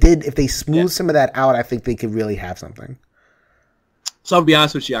 if they smooth some of that out, I think they could really have something. So I'll be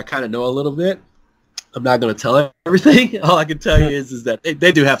honest with you, I kind of know a little bit. I'm not going to tell everything. All I can tell you is that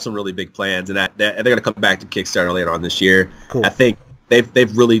they do have some really big plans, and that they're going to come back to Kickstarter later on this year. Cool. I think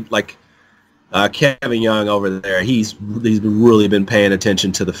they've really, like, Kevin Young over there, he's really been paying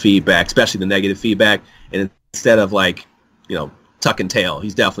attention to the feedback, especially the negative feedback, and instead of like, tuck and tail,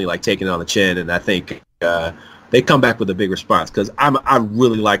 he's definitely like taking it on the chin, and I think they come back with a big response because I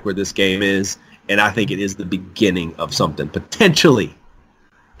really like where this game is, and I think it is the beginning of something potentially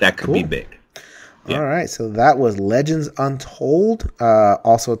that could be big. Yeah. All right, so that was Legends Untold,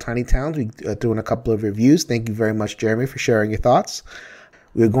 also Tiny Towns. We threw in a couple of reviews. Thank you very much, Jeremy, for sharing your thoughts.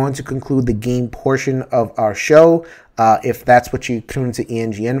 We're going to conclude the game portion of our show. If that's what you tune to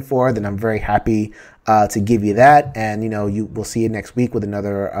ENGN for, then I'm very happy to give you that. And, we'll see you next week with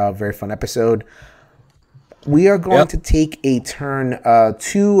another very fun episode. We are going to take a turn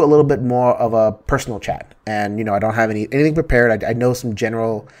to a little bit more of a personal chat. And, I don't have anything prepared. I know some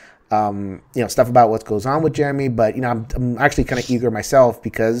general stuff about what goes on with Jeremy. But, I'm actually kind of eager myself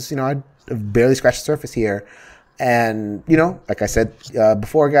because, I barely scratched the surface here. And, like I said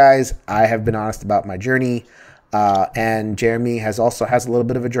before, guys, I have been honest about my journey. And Jeremy has a little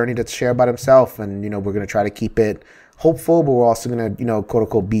bit of a journey to share about himself. And, we're going to try to keep it hopeful, but we're also going to, quote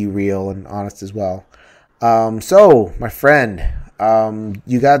unquote, be real and honest as well. So, my friend,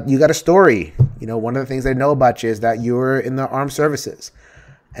 you got a story. One of the things I know about you is that you were in the armed services.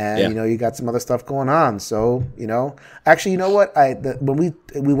 And, you got some other stuff going on. So, actually, you know what? When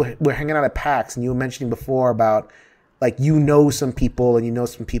we were hanging out at PAX and you were mentioning before about, like, some people and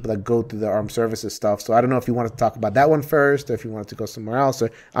some people that go through the armed services stuff. So I don't know if you wanted to talk about that one first or if you wanted to go somewhere else.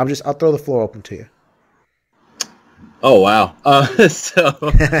 Or I'll throw the floor open to you. Oh, wow. So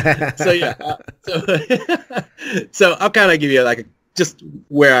I'll kind of give you just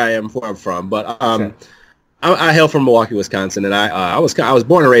where I am, where I'm from. But sure. I hail from Milwaukee, Wisconsin, and I was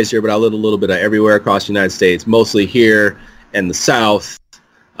born and raised here, but I lived a little bit everywhere across the United States, mostly here in the South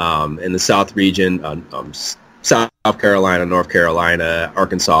region, South Carolina, North Carolina,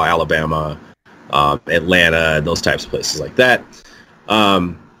 Arkansas, Alabama, Atlanta, those types of places like that,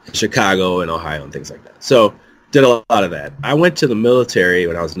 Chicago and Ohio and things like that. So did a lot of that. I went to the military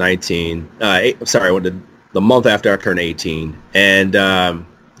when I was 19. I went to the month after I turned 18, and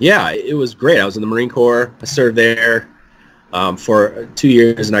it was great. I was in the Marine Corps. I served there for 2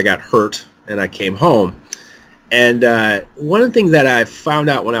 years, and I got hurt, and I came home. And one of the things that I found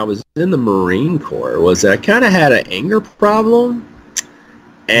out when I was in the Marine Corps was that I kind of had an anger problem,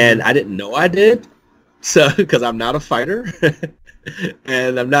 and I didn't know I did, because I'm not a fighter,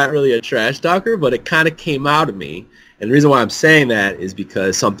 and I'm not really a trash talker, but it kind of came out of me. And the reason why I'm saying that is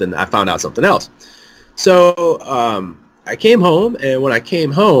because I found out something else. So I came home, and when I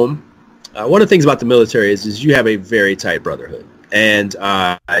came home, one of the things about the military is you have a very tight brotherhood. And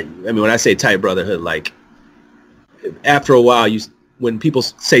when I say tight brotherhood, like after a while, when people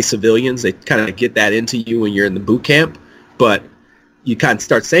say civilians, they kind of get that into you when you're in the boot camp. But you kind of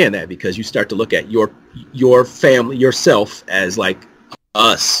start saying that because you start to look at your family, yourself as like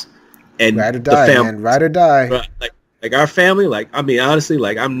us, and ride or die, man, ride or die. Like our family. Honestly,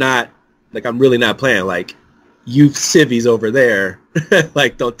 I'm really not playing. Like, you civvies over there,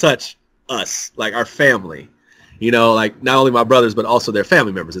 don't touch us, like our family. Not only my brothers, but also their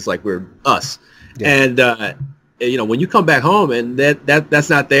family members. It's like we're us. Yeah. And when you come back home and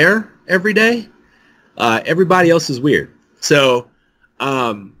that's not there every day, everybody else is weird. So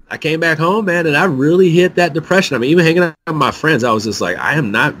I came back home, man, and I really hit that depression. Even hanging out with my friends, I was just like,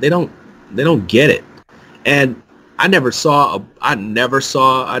 they don't get it. And I never shot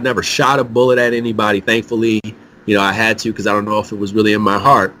a bullet at anybody, thankfully. I had to, because I don't know if it was really in my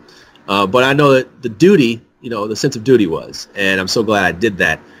heart. But I know that the duty, the sense of duty was, and I'm so glad I did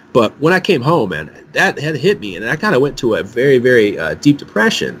that. But when I came home, man, that had hit me, and I kind of went to a very, very deep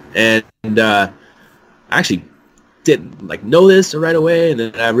depression. And I actually didn't know this right away, and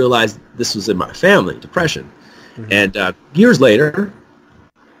then I realized this was in my family, depression. Mm-hmm. And years later,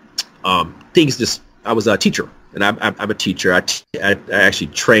 I was a teacher. And I'm a teacher. I actually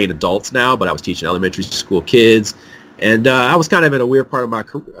train adults now, but I was teaching elementary school kids. And I was kind of in a weird part of my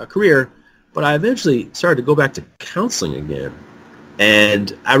career, but I eventually started to go back to counseling again.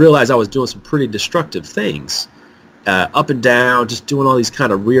 And I realized I was doing some pretty destructive things, up and down, just doing all these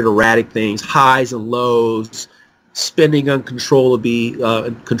kind of weird, erratic things, highs and lows, spending uncontrollably,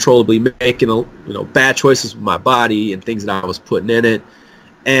 making bad choices with my body and things that I was putting in it.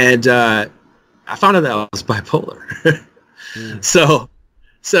 And I found out that I was bipolar. So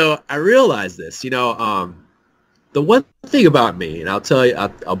I realized this, the one thing about me, and I'll tell you,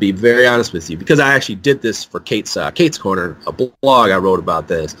 I'll be very honest with you, because I actually did this for Kate's Corner, a blog I wrote about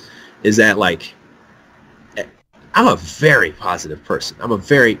this, is that I'm a very positive person. I'm a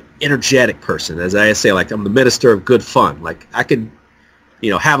very energetic person. As I say, I'm the minister of good fun. I can,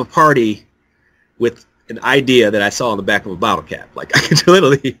 have a party with an idea that I saw on the back of a bottle cap. I can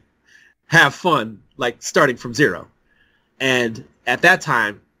literally have fun, starting from zero. And at that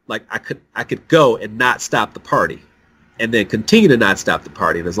time, I could go and not stop the party, and then continue to not stop the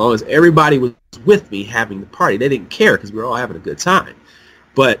party. And as long as everybody was with me having the party, they didn't care because we were all having a good time.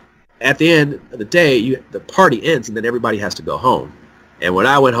 But at the end of the day, the party ends, and then everybody has to go home. And when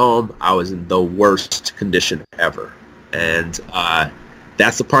I went home, I was in the worst condition ever. And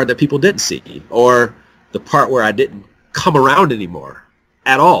that's the part that people didn't see, or the part where I didn't come around anymore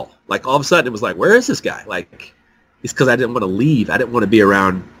at all. All of a sudden, it was where is this guy? It's because I didn't want to leave. I didn't want to be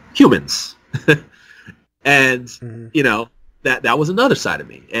around humans. And, that was another side of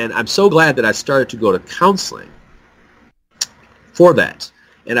me. And I'm so glad that I started to go to counseling for that.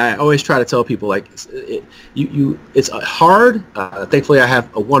 And I always try to tell people, like, it's hard. Thankfully, I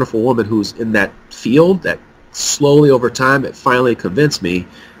have a wonderful woman who's in that field that slowly over time, it finally convinced me,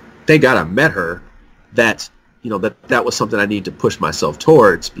 thank God I met her, that, that was something I need to push myself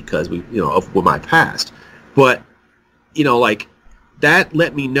towards because of my past. But, like, that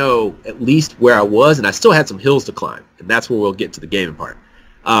let me know at least where I was, and I still had some hills to climb, and that's where we'll get to the gaming part.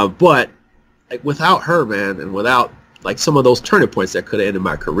 But like, without her, man, and without like some of those turning points that could have ended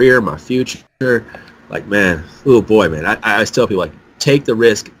my career, my future, like, man, oh boy, man, I always tell people, like, take the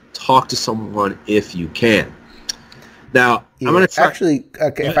risk, talk to someone if you can. Now, yeah, I'm going to try. Actually,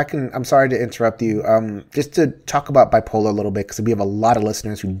 okay, if I can, I'm sorry to interrupt you. Just to talk about bipolar a little bit, because we have a lot of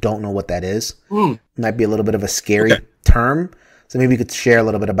listeners who don't know what that is. It might be a little bit of a scary term. So maybe you could share a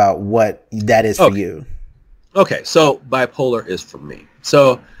little bit about what that is for you. Okay, so bipolar is for me.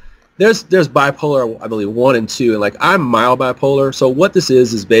 So there's bipolar, I believe, 1 and 2, and like, I'm mild bipolar. So what this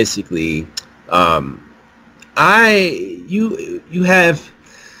is basically, you have,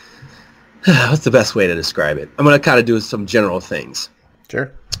 what's the best way to describe it? I'm going to kind of do some general things.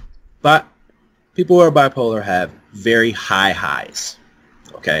 Sure. But people who are bipolar have very high highs.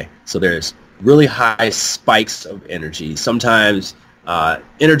 Okay, so there's really high spikes of energy. Sometimes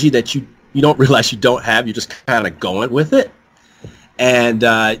energy that you don't realize you don't have. You're just kind of going with it. And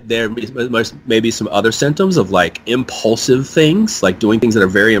there may be some other symptoms of like impulsive things, like doing things that are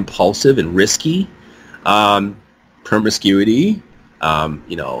very impulsive and risky, promiscuity,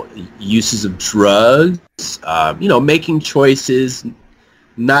 uses of drugs, making choices,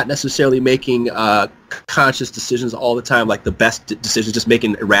 not necessarily making conscious decisions all the time, like the best decisions, just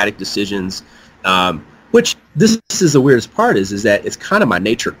making erratic decisions, which this is the weirdest part is that it's kind of my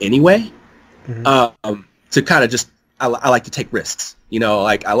nature anyway, to kind of just, I like to take risks,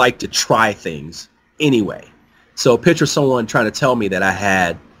 like I like to try things anyway. So picture someone trying to tell me that I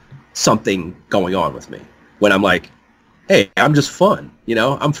had something going on with me when I'm like, hey, I'm just fun,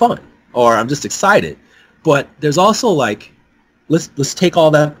 I'm fun, or I'm just excited. But there's also like, let's take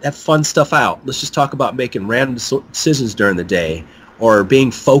all that fun stuff out. Let's just talk about making random decisions during the day, or being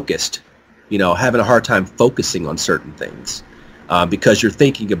focused, having a hard time focusing on certain things because you're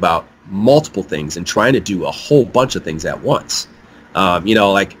thinking about multiple things and trying to do a whole bunch of things at once.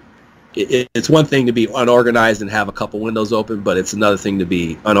 Like it's one thing to be unorganized and have a couple windows open, but it's another thing to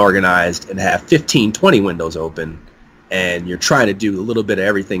be unorganized and have 15, 20 windows open, and you're trying to do a little bit of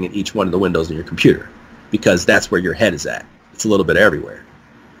everything in each one of the windows in your computer because that's where your head is at. It's a little bit everywhere.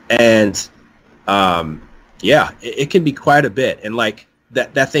 And it can be quite a bit. And like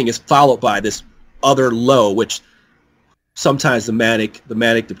that thing is followed by this other low, which sometimes the manic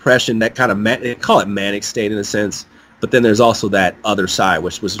depression, that kind of they call it manic state in a sense, but then there's also that other side,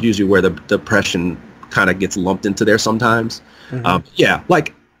 which was usually where the depression kind of gets lumped into there sometimes.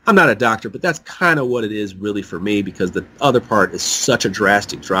 Like, I'm not a doctor, but that's kind of what it is really for me, because the other part is such a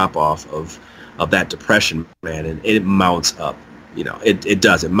drastic drop off of that depression, man, and it mounts up.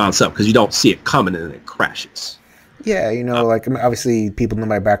 It mounts up because you don't see it coming and it crashes. Yeah, like, obviously people know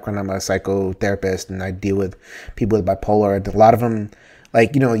my background. I'm a psychotherapist and I deal with people with bipolar. And a lot of them,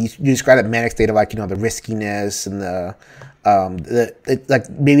 like, you describe that manic state of like, the riskiness and like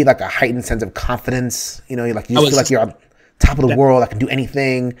maybe like a heightened sense of confidence. You just feel like you're on top of the world. I can do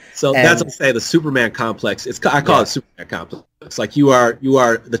anything. So that's what I say, the Superman complex. I call it Superman complex. It's like you are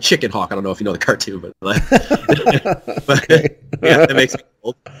the chicken hawk. I don't know if you know the cartoon, but yeah,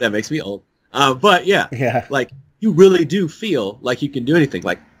 that makes me old. But like, you really do feel like you can do anything.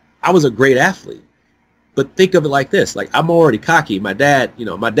 Like, I was a great athlete, but think of it like this: like, I'm already cocky. My dad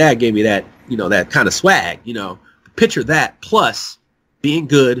gave me that, that kind of swag. Picture that plus being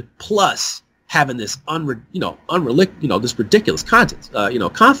good plus having this this ridiculous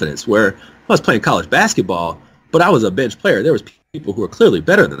confidence. Where I was playing college basketball, but I was a bench player. There was people who were clearly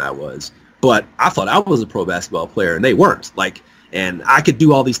better than I was, but I thought I was a pro basketball player and they weren't. Like, and I could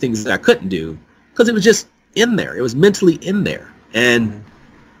do all these things that I couldn't do because it was just in there. It was mentally in there, and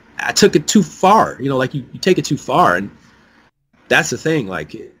I took it too far. Like you take it too far, and that's the thing.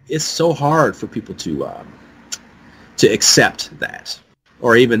 Like, it's so hard for people to accept that,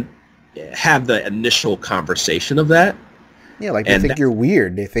 or even have the initial conversation of that. Yeah, like they think you're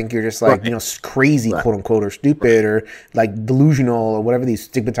weird. They think you're just like, crazy, quote unquote, or stupid, or like delusional, or whatever these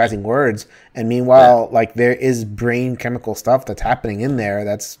stigmatizing words. And meanwhile, like, there is brain chemical stuff that's happening in there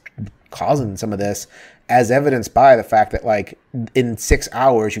that's causing some of this, as evidenced by the fact that like in 6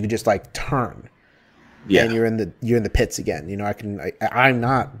 hours you could just like turn. Yeah. And you're in the pits again. I'm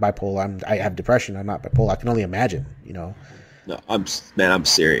not bipolar. I have depression. I'm not bipolar. I can only imagine, No, I'm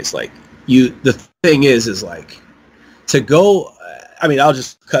serious. Like, the thing is like, to go, I mean, I'll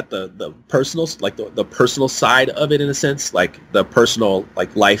just cut the personal, like the personal side of it in a sense, like the personal,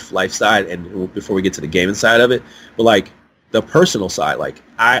 like life side, and before we get to the gaming side of it, but like the personal side, like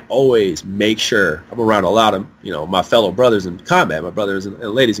I always make sure I'm around a lot of, my fellow brothers in combat, my brothers and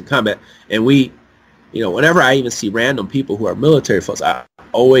ladies in combat, and we, whenever I even see random people who are military folks, I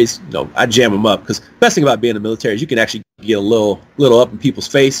always, I jam them up, because the best thing about being in the military is you can actually get a little up in people's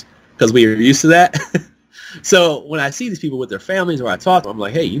face, because we are used to that. So when I see these people with their families, or I talk to them, I'm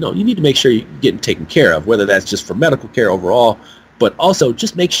like, hey, you need to make sure you're getting taken care of, whether that's just for medical care overall, but also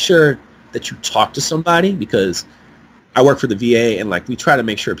just make sure that you talk to somebody, because I work for the VA, and like we try to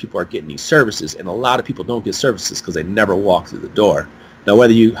make sure people are getting these services, and a lot of people don't get services because they never walk through the door. Now,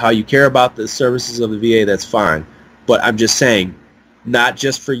 how you care about the services of the VA, that's fine, but I'm just saying, not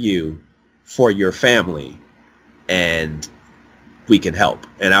just for you, for your family, and we can help.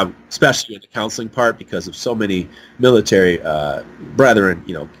 And I'm especially in the counseling part, because of so many military brethren,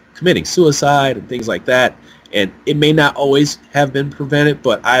 committing suicide and things like that. And it may not always have been prevented,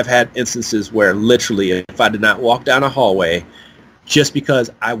 but I've had instances where literally, if I did not walk down a hallway just because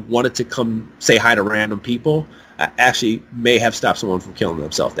I wanted to come say hi to random people, I actually may have stopped someone from killing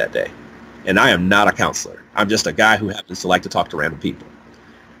themselves that day. And I am not a counselor. I'm just a guy who happens to like to talk to random people.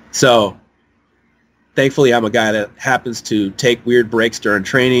 So thankfully, I'm a guy that happens to take weird breaks during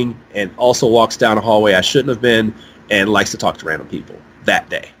training, and also walks down a hallway I shouldn't have been, and likes to talk to random people that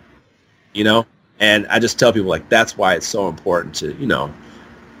day, And I just tell people, like, that's why it's so important to,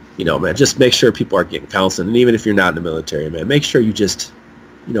 man, just make sure people are getting counseling. And even if you're not in the military, man, make sure you just,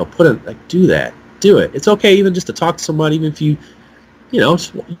 do that. Do it. It's okay even just to talk to somebody, even if you're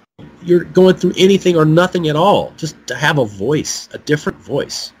going through anything or nothing at all, just to have a voice, a different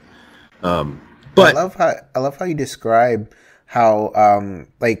voice. But I love how you describe how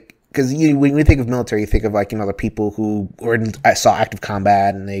because when you think of military, you think of the people who saw active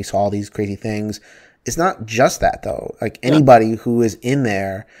combat and they saw all these crazy things. It's not just that though. Like anybody who is in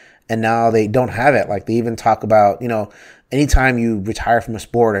there and now they don't have it. Like they even talk about anytime you retire from a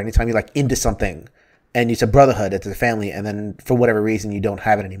sport, or anytime you're into something, and it's a brotherhood, it's a family, and then for whatever reason you don't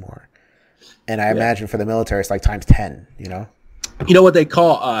have it anymore. And I imagine for the military, it's like times 10. You know what they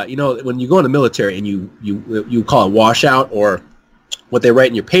call, when you go in the military and you call it washout, or what they write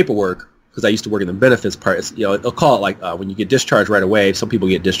in your paperwork, because I used to work in the benefits part, they'll call it when you get discharged right away. Some people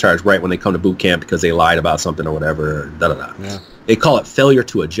get discharged right when they come to boot camp because they lied about something or whatever. Yeah. They call it failure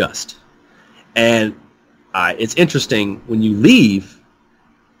to adjust. And it's interesting when you leave,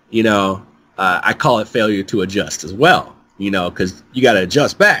 I call it failure to adjust as well, because you got to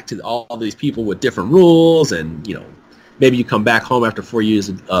adjust back to all these people with different rules, and, maybe you come back home after 4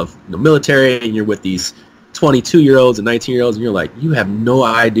 years of military, and you're with these 22-year-olds and 19-year-olds, and you're like, you have no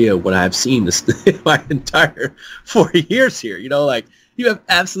idea what I've seen my entire 4 years here. You have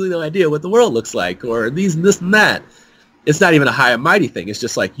absolutely no idea what the world looks like, or this and that. It's not even a high and mighty thing. It's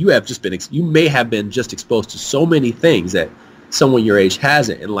just like you may have been just exposed to so many things that someone your age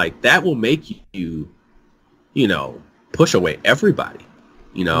hasn't, and that will make you, push away everybody,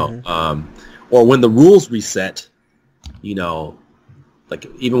 or when the rules reset.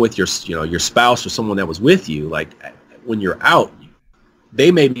 Even with your spouse or someone that was with you, when you're out,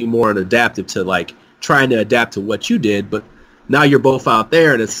 they may be more adaptive to trying to adapt to what you did, but now you're both out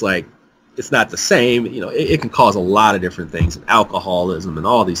there, and it's it's not the same. It can cause a lot of different things, and alcoholism and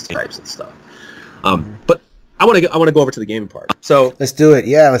all these types of stuff. But I want to go over to the gaming part. So let's do it.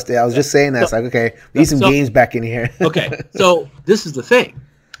 Yeah, let's do it. I was just saying that. Okay, we need some games back in here. Okay, so this is the thing.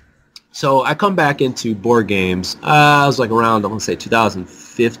 So I come back into board games. I was around, I want to say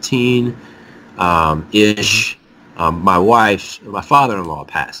 2015 ish. My father-in-law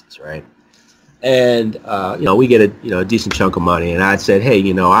passes, right? And we get a decent chunk of money. And I said,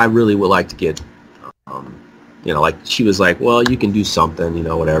 hey, I really would like to get, she was like, well, you can do something,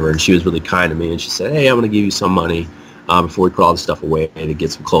 whatever. And she was really kind to me, and she said, hey, I'm going to give you some money before we put all this stuff away to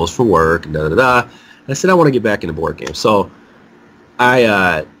get some clothes for work and da-da-da. And I said, I want to get back into board games. So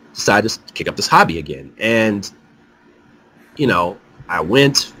I decided to kick up this hobby again. And, I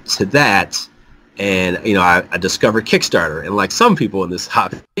went to that, and, I discovered Kickstarter. And like some people in this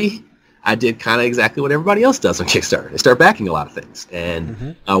hobby, I did kind of exactly what everybody else does on Kickstarter. They start backing a lot of things.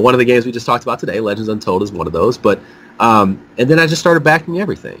 And one of the games we just talked about today, Legends Untold, is one of those. But and then I just started backing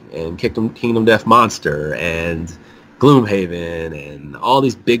everything, and Kingdom Death Monster and Gloomhaven and all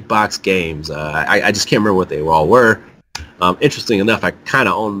these big box games. I just can't remember what they all were. Interesting enough, I kind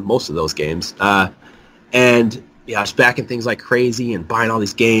of own most of those games. And I was backing things like crazy and buying all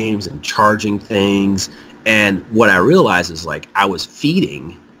these games and charging things. And what I realized is I was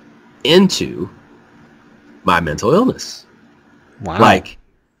feeding into my mental illness. Wow. Like,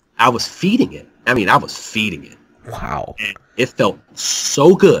 I was feeding it. I mean, I was feeding it. Wow. And it felt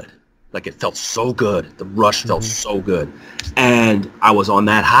so good. Like, it felt so good. The rush felt so good. And I was on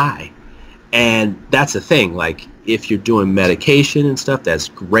that high. And that's the thing. Like, if you're doing medication and stuff, that's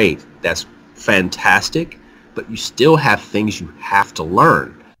great. That's fantastic. But you still have things you have to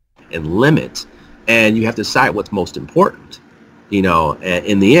learn and limit. And you have to decide what's most important, you know,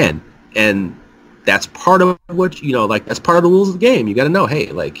 in the end. And that's part of what, you know, like, that's part of the rules of the game. You got to know,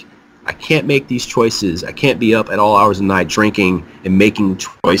 hey, like, I can't make these choices. I can't be up at all hours of the night drinking and making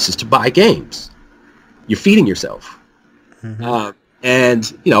choices to buy games. You're feeding yourself.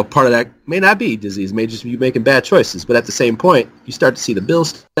 And, you know, part of that may not be disease. It may just be you making bad choices. But at the same point, you start to see the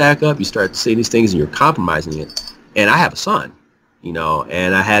bills stack up. You start to see these things and you're compromising it. And I have a son, you know,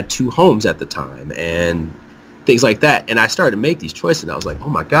 and I had 2 homes at the time and things like that. And I started to make these choices. And I was like, oh,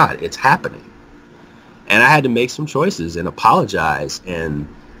 my God, it's happening. And I had to make some choices and apologize. And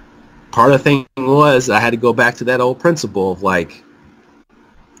part of the thing was I had to go back to that old principle of, like,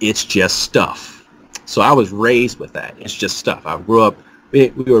 it's just stuff. So I was raised with that. It's just stuff. I grew up, we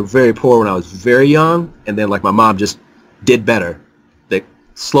were very poor when I was very young. And then, like, my mom just did better. That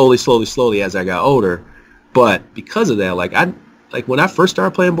slowly as I got older. But because of that, like, when I first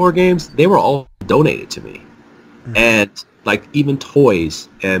started playing board games, they were all donated to me. And, like, even toys.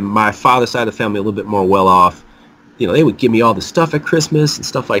 And my father's side of the family, a little bit more well off, you know, they would give me all the stuff at Christmas and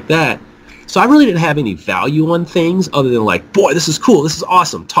stuff like that. So I really didn't have any value on things other than, like, boy, this is cool, this is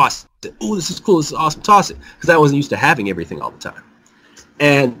awesome, toss it. Ooh, this is cool, this is awesome, toss it. Because I wasn't used to having everything all the time.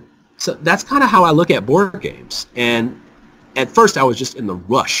 And so that's kind of how I look at board games. And at first I was just in the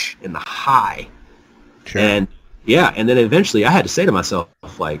rush, in the high. Sure. And yeah, and then eventually I had to say to myself,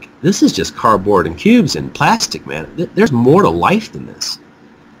 like, this is just cardboard and cubes and plastic, man. There's more to life than this.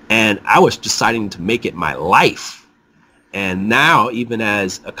 And I was deciding to make it my life. And now, even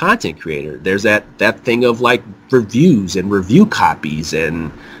as a content creator, there's that thing of, like, reviews and review copies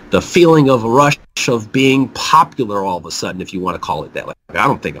and the feeling of a rush of being popular all of a sudden, if you want to call it that. Like, I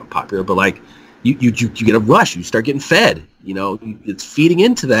don't think I'm popular, but, like, you get a rush. You start getting fed. You know, it's feeding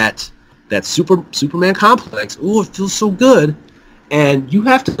into that Superman complex. Ooh, it feels so good. And you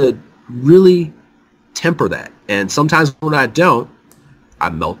have to really temper that. And sometimes when I don't, I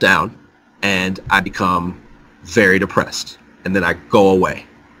melt down and I become very depressed, and then I go away.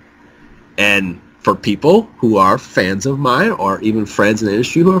 And for people who are fans of mine, or even friends in the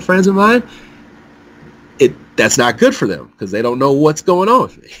industry who are friends of mine, that's not good for them because they don't know what's going on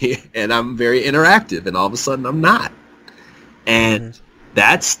with me. And I'm very interactive, and all of a sudden I'm not. And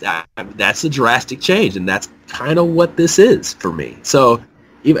that's a drastic change, and that's kind of what this is for me. So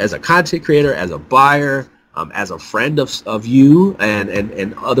even as a content creator, as a buyer, as a friend of you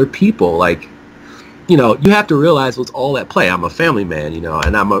and other people, like, you know, you have to realize what's all at play. I'm a family man, you know,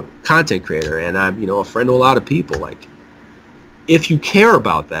 and I'm a content creator, and I'm, you know, a friend to a lot of people. Like, if you care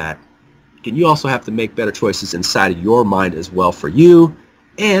about that, then you also have to make better choices inside of your mind as well for you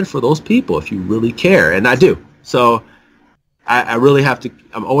and for those people if you really care. And I do. So I really have to,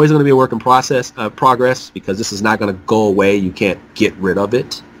 I'm always going to be a work in progress because this is not going to go away. You can't get rid of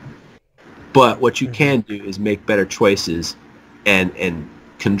it. But what you can do is make better choices and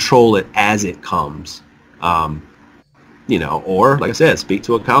control it as it comes, you know, or, like I said, speak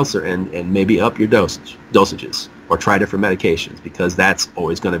to a counselor and maybe up your dosages or try different medications, because that's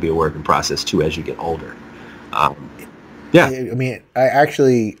always going to be a work in process too as you get older. Yeah. I mean,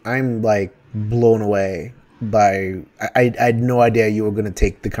 I'm like blown away by, I had no idea you were going to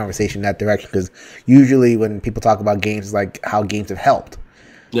take the conversation in that direction, because usually when people talk about games, it's like how games have helped.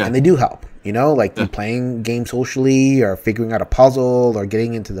 Yeah. And they do help. You know, like playing games socially or figuring out a puzzle or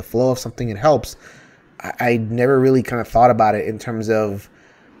getting into the flow of something, it helps. I never really kind of thought about it in terms of,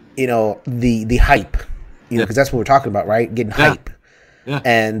 you know, the hype, you know, because that's what we're talking about, right? Getting hype. Yeah.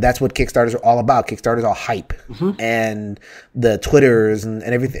 And that's what Kickstarters are all about. Kickstarters are hype. And the Twitters and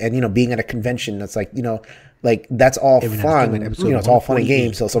everything, and, you know, being at a convention, that's like, you know, like, that's all fun. You know, it's all fun and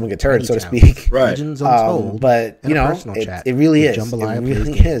games, so someone gets hurt, so to speak. Right. Legends Untold. But, you know, it really is. Jambalaya It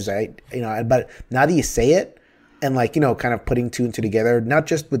really Plays is, right? You know, but now that you say it, and, like, you know, kind of putting two and two together, not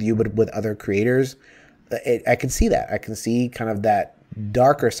just with you, but with other creators, I can see that. I can see kind of that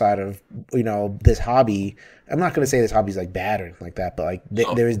darker side of, you know, this hobby. I'm not going to say this hobby is, like, bad or anything like that, but, like,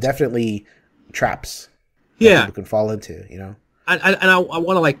 there is definitely traps that people can fall into, you know? I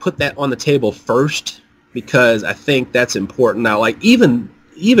want to, like, put that on the table first, because I think that's important now. Like, even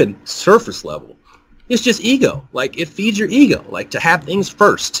surface level, it's just ego. Like, it feeds your ego. Like, to have things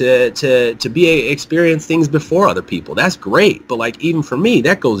first, to experience things before other people. That's great. But, like, even for me,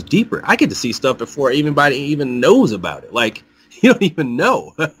 that goes deeper. I get to see stuff before anybody even knows about it. Like, You don't even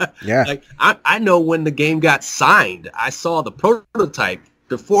know. Yeah. Like I know when the game got signed. I saw the prototype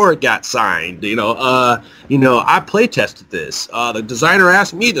before it got signed. I play tested this. The designer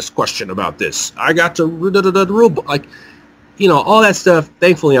asked me this question about this. I got to the rule book, like, all that stuff.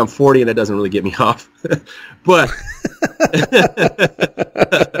 Thankfully, I'm 40 and it doesn't really get me off. But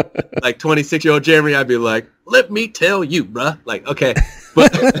like 26-year-old Jeremy, I'd be like, let me tell you, bruh. Like, okay.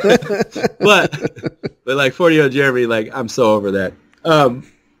 But but like 40-year-old Jeremy, like, I'm so over that.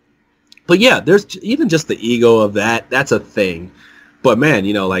 But yeah, there's even just the ego of that. That's a thing. But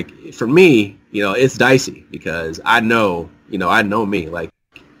man, like for me, it's dicey because I know me. Like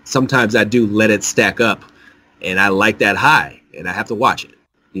sometimes I do let it stack up, and I like that high, and I have to watch it.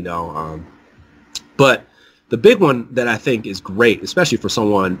 But the big one that I think is great, especially for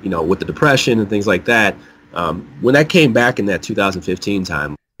someone with the depression and things like that, when that came back in that 2015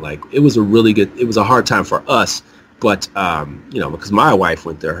 time, like it was a hard time for us. But, because my wife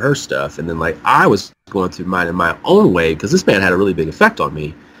went through her stuff, and then, like, I was going through mine in my own way, because this man had a really big effect on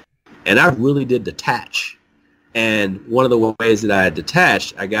me, and I really did detach. And one of the ways that I had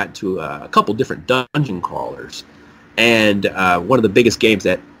detached, I got to a couple different dungeon crawlers, and one of the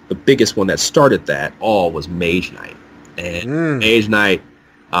biggest one that started that all was Mage Knight. And Mage Knight,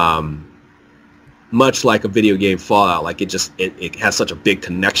 much like a video game Fallout, like it has such a big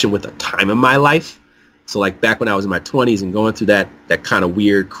connection with a time in my life. So like back when I was in my 20s and going through that kind of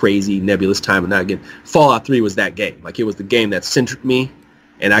weird, crazy, nebulous time, and now again, Fallout 3 was that game. Like it was the game that centered me,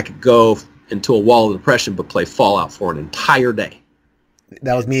 and I could go into a wall of depression but play Fallout for an entire day.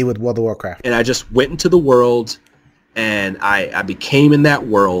 That was me with World of Warcraft. And I just went into the world, and I became in that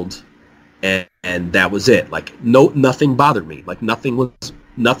world, and that was it. Like nothing bothered me. Like nothing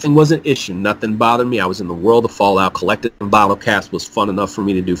was an issue. Nothing bothered me. I was in the world of Fallout. Collecting bottle caps was fun enough for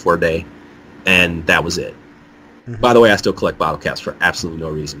me to do for a day. And that was it. Mm-hmm. By the way, I still collect bottle caps for absolutely no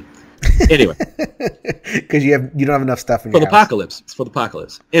reason. Anyway, because you don't have enough stuff in for your the apocalypse. It's for the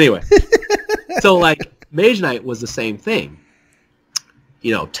apocalypse. Anyway, so like Mage Knight was the same thing.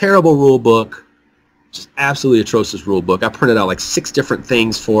 Terrible rule book, just absolutely atrocious rule book. I printed out like 6 different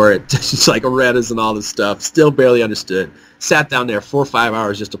things for it, just like eretas and all this stuff. Still barely understood. Sat down there 4 or 5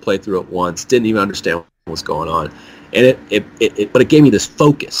 hours just to play through it once. Didn't even understand what was going on, and but it gave me this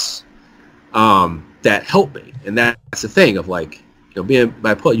focus. That helped me, and that's the thing of like, being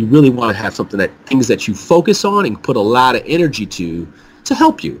bipolar, you really want to have things that you focus on and put a lot of energy to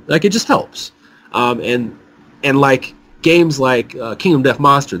help you. Like it just helps, and like games like Kingdom Death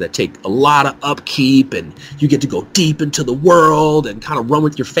Monster that take a lot of upkeep, and you get to go deep into the world and kind of run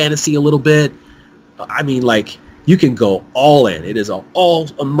with your fantasy a little bit. I mean, like you can go all in. It is an all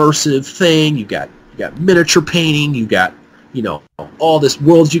immersive thing. You got miniature painting. You got all this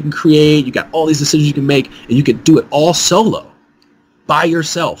worlds you can create, you got all these decisions you can make, and you can do it all solo, by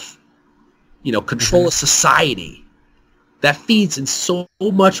yourself, control a society. That feeds in so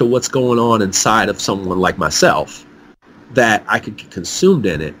much of what's going on inside of someone like myself that I could get consumed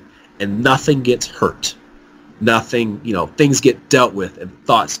in it, and nothing gets hurt. Nothing, things get dealt with, and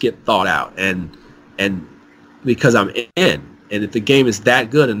thoughts get thought out, and because I'm in, and if the game is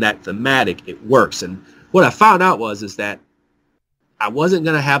that good and that thematic, it works. And what I found out is that I wasn't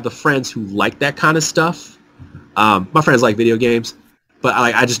going to have the friends who like that kind of stuff. My friends like video games, but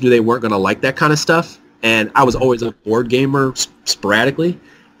I just knew they weren't going to like that kind of stuff. And I was always a board gamer sporadically.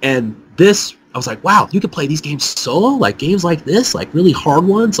 And this, I was like, wow, you can play these games solo? Like games like this, like really hard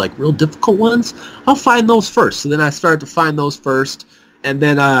ones, like real difficult ones? I'll find those first. So then I started to find those first. And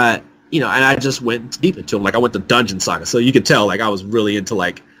then, and I just went deep into them. Like I went to Dungeon Saga. So you could tell, like I was really into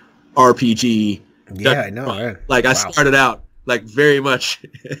like RPG. Yeah, I know. Right? Like I started out like very much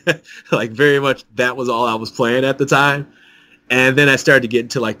that was all I was playing at the time. And then I started to get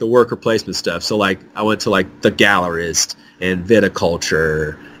into like the worker placement stuff. So like I went to like the Gallerist and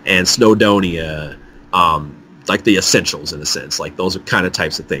Viticulture and Snowdonia, like the essentials in a sense. Like those are kind of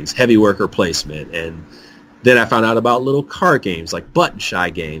types of things. Heavy worker placement. And then I found out about little card games like button shy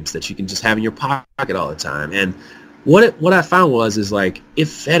games that you can just have in your pocket all the time. And what I found is like it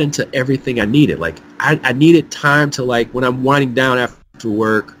fed into everything I needed. Like I needed time to, like when I'm winding down after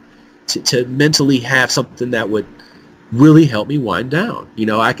work, to mentally have something that would really help me wind down.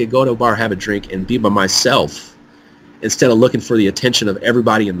 I could go to a bar, have a drink, and be by myself instead of looking for the attention of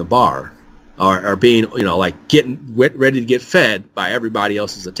everybody in the bar, or being like getting ready to get fed by everybody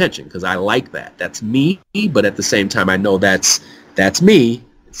else's attention, because I like that. That's me, but at the same time I know that's me.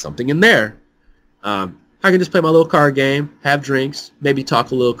 It's something in there. I can just play my little card game, have drinks, maybe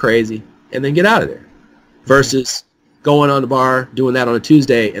talk a little crazy, and then get out of there. Versus going on the bar, doing that on a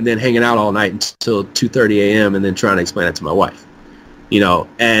Tuesday, and then hanging out all night until 2:30 a.m. and then trying to explain that to my wife.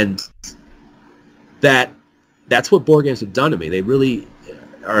 And that's what board games have done to me. They really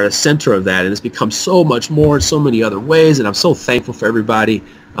are a center of that, and it's become so much more in so many other ways, and I'm so thankful for everybody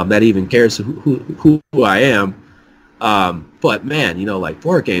that even cares who I am. But man, like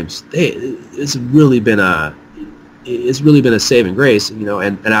board games, it's really been a saving grace,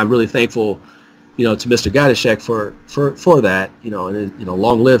 and I'm really thankful, to Mr. Gadashek for that, and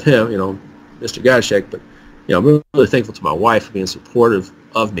long live him, Mr. Gadashek. But I'm really thankful to my wife for being supportive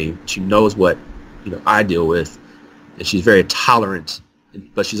of me. She knows what I deal with, and she's very tolerant,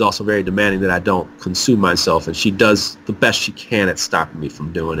 but she's also very demanding that I don't consume myself, and she does the best she can at stopping me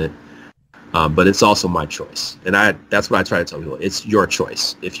from doing it. But it's also my choice, and that's what I try to tell people. It's your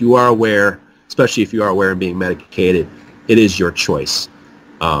choice. If you are aware, especially if you are aware of being medicated, it is your choice.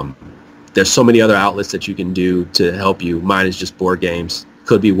 There's so many other outlets that you can do to help you. Mine is just board games.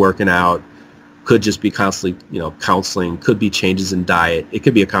 Could be working out. Could just be constantly, counseling. Could be changes in diet. It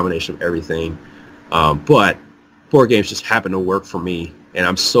could be a combination of everything. But board games just happen to work for me, and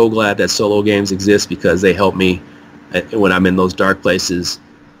I'm so glad that solo games exist because they help me when I'm in those dark places.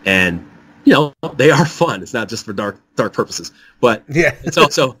 And they are fun. It's not just for dark purposes, but yeah, it's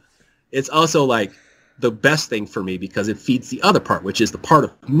also like the best thing for me because it feeds the other part, which is the part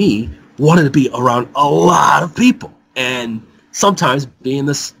of me wanting to be around a lot of people and sometimes being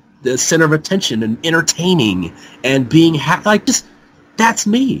the center of attention and entertaining and being just that's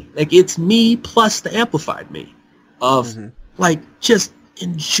me. Like it's me plus the amplified me of just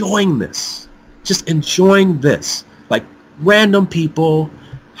enjoying this, like random people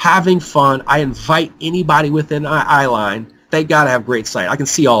having fun. I invite anybody within my eye line. They gotta have great sight. I can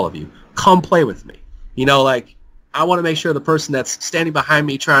see all of you. Come play with me. I want to make sure the person that's standing behind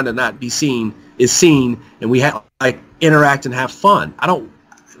me trying to not be seen is seen, and we interact and have fun.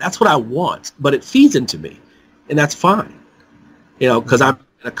 That's what I want, but it feeds into me, and that's fine. Because I'm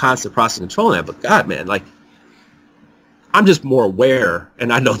in a constant process of controlling that. But God, man, I'm just more aware,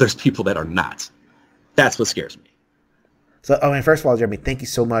 and I know there's people that are not. That's what scares me. So, first of all, Jeremy, thank you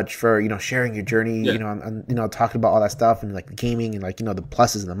so much for, sharing your journey, and talking about all that stuff and the gaming and the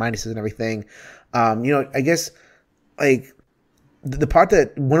pluses and the minuses and everything. I guess one of the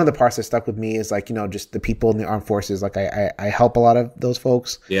parts that stuck with me is just the people in the armed forces. I help a lot of those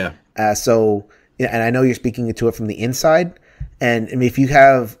folks. Yeah. And I know you're speaking to it from the inside. And I mean, if you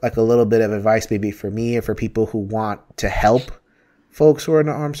have a little bit of advice, maybe for me or for people who want to help folks who are in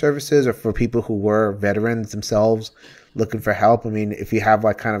the armed services, or for people who were veterans themselves looking for help. I mean, if you have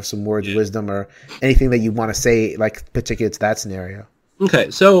kind of some words of wisdom or anything that you want to say, particular to that scenario. Okay.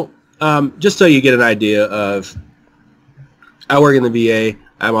 So, just so you get an idea of, I work in the VA.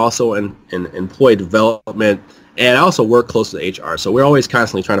 I'm also in employee development, and I also work close to HR. So we're always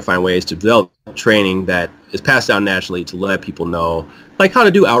constantly trying to find ways to develop training that is passed down nationally to let people know, how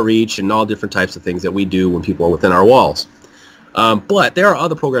to do outreach and all different types of things that we do when people are within our walls. But there are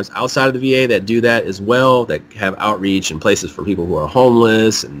other programs outside of the VA that do that as well, that have outreach and places for people who are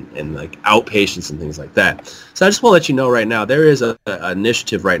homeless and outpatients and things like that. So I just want to let you know right now, there is an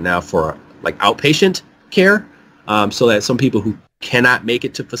initiative right now for outpatient care, so that some people who cannot make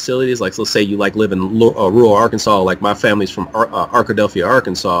it to facilities, let's say you live in rural Arkansas, my family's from Arkadelphia,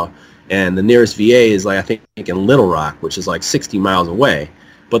 Arkansas, and the nearest VA is I think in Little Rock, which is 60 miles away.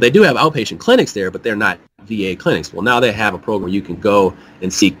 But they do have outpatient clinics there, but they're not VA clinics. Well, now they have a program where you can go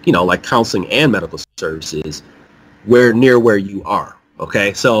and seek, counseling and medical services near where you are.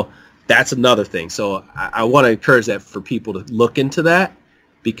 Okay, so that's another thing. So I want to encourage that for people to look into that,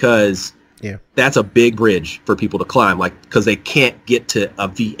 because that's a big bridge for people to climb, because they can't get to a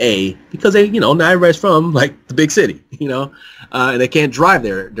VA because they, not everybody's from the big city, and they can't drive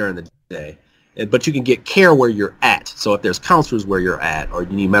there during the day. But you can get care where you're at. So if there's counselors where you're at, or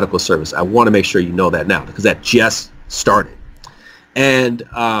you need medical service, I want to make sure you know that now, because that just started. And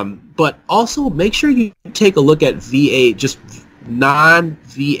but also make sure you take a look at VA, just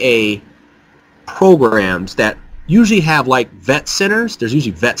non-VA programs that usually have vet centers. There's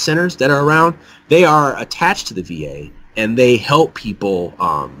usually vet centers that are around. They are attached to the VA, and they help people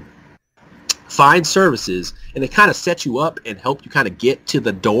find services, and they kind of set you up and help you kind of get to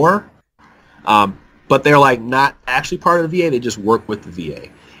the door. But they're not actually part of the VA. They just work with the VA.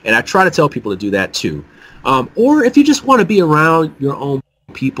 And I try to tell people to do that too. Or if you just want to be around your own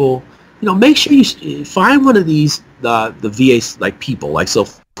people, make sure you find one of these, the VA people, so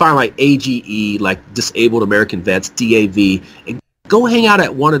find AGE, Disabled American Vets, DAV, and go hang out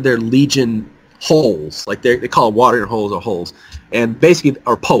at one of their Legion holes. They call it watering holes or holes. And basically,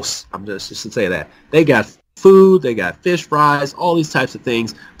 or posts, I'm just to say that. They got food, they got fish fries, all these types of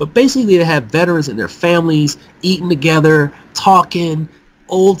things. But basically they have veterans and their families eating together, talking,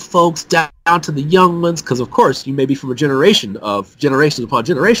 old folks down to the young ones, because of course you may be from a generations upon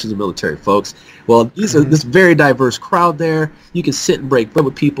generations of military folks. Well, these are this very diverse crowd there. You can sit and break bread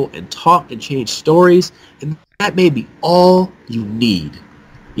with people and talk and change stories, and that may be all you need,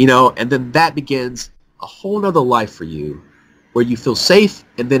 and then that begins a whole nother life for you where you feel safe,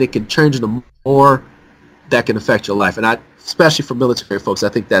 and then it can turn into more that can affect your life. And especially for military folks, I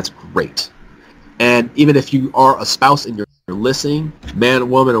think that's great. And even if you are a spouse and you're listening, man or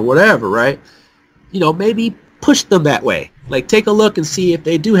woman or whatever, right? Maybe push them that way. Like, take a look and see if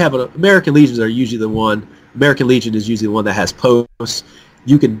they do have American Legion is usually the one that has posts.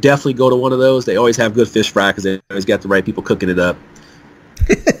 You can definitely go to one of those. They always have good fish fry because they always got the right people cooking it up.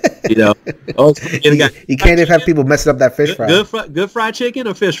 You can't even have people messing up that fish fry. Good fried chicken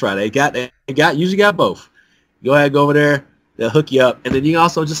or fish fry. They usually got both. Go ahead, go over there. They'll hook you up, and then you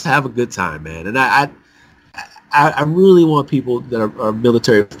also just have a good time, man. And I really want people that are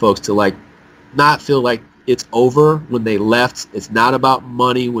military folks to not feel like it's over when they left. It's not about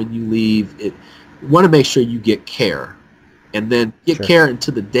money when you leave. You want to make sure you get care, and then get care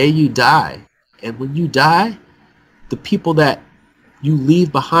until the day you die. And when you die, the people that you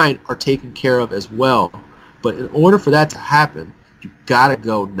leave behind are taken care of as well. But in order for that to happen, you gotta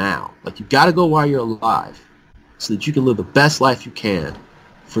go now. You gotta go while you're alive, so that you can live the best life you can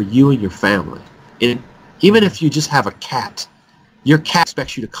for you and your family. And even if you just have a cat, your cat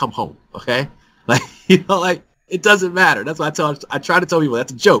expects you to come home, okay? It doesn't matter. That's why I try to tell people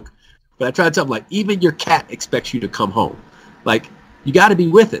that's a joke, but I try to tell them, even your cat expects you to come home. You got to be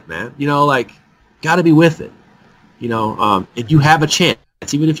with it, man. Got to be with it. And you have a chance,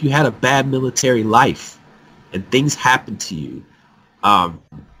 even if you had a bad military life and things happen to you.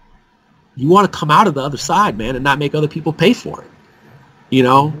 You want to come out of the other side, man, and not make other people pay for it.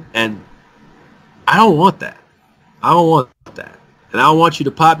 And I don't want that. And I don't want you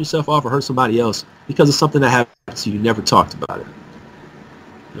to pop yourself off or hurt somebody else because of something that happened to you. You never talked about it.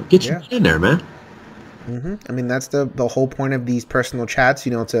 Get you in there, man. I mean, that's the whole point of these personal chats,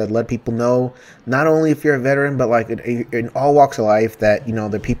 to let people know, not only if you're a veteran, but in all walks of life, that,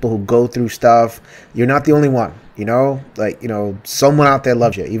 the people who go through stuff, you're not the only one, someone out there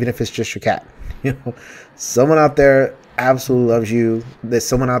loves you, even if it's just your cat, someone out there absolutely loves you. There's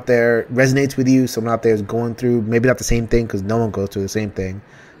someone out there resonates with you. Someone out there is going through maybe not the same thing, because no one goes through the same thing,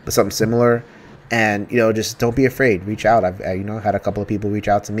 but something similar. And, just don't be afraid. Reach out. I've, had a couple of people reach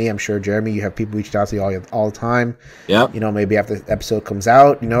out to me. I'm sure, Jeremy, you have people reaching out to you all the time. Yeah. Maybe after the episode comes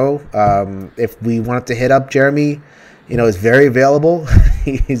out, if we wanted to hit up Jeremy, is very available.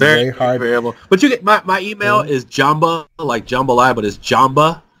 He's very hard. Available. But you get my email is Jamba, like Jambalaya, but it's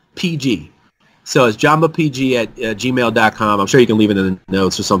Jamba PG. So it's jambapg at gmail.com. I'm sure you can leave it in the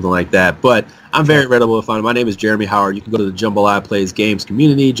notes or something like that. But I'm very readable to find. My name is Jeremy Howard. You can go to the Jambalaya Plays Games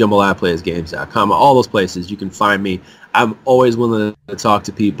community, JambalayaPlaysGames.com. All those places you can find me. I'm always willing to talk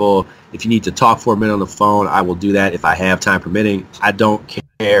to people. If you need to talk for a minute on the phone, I will do that if I have time permitting. I don't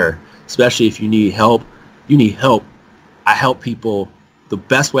care, especially if you need help. You need help. I help people the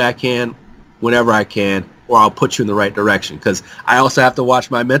best way I can, whenever I can, or I'll put you in the right direction, because I also have to watch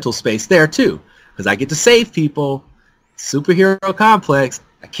my mental space there too. Because I get to save people, superhero complex.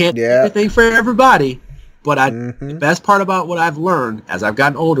 I can't do everything for everybody, but the best part about what I've learned as I've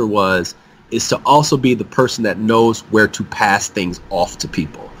gotten older is to also be the person that knows where to pass things off to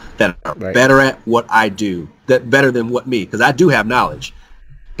people that are better at what I do, that better than what me, because I do have knowledge,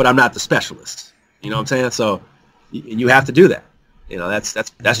 but I'm not the specialist. You know what I'm saying? So you have to do that.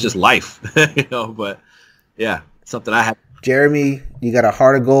 That's just life. But yeah, it's something I have. Jeremy, you got a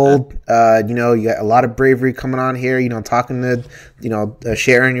heart of gold. You got a lot of bravery coming on here, talking to,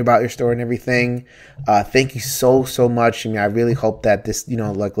 sharing about your story and everything. Thank you so much. I really hope that this,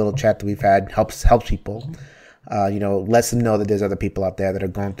 little chat that we've had helps people. Lets them know that there's other people out there that are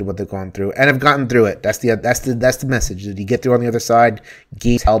going through what they're going through and have gotten through it. That's the message. That you get through on the other side.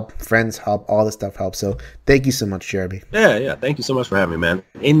 Geeks help, friends help, all this stuff helps. So thank you so much, Jeremy. Yeah. Thank you so much for having me, man.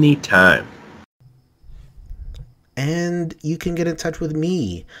 Anytime. And you can get in touch with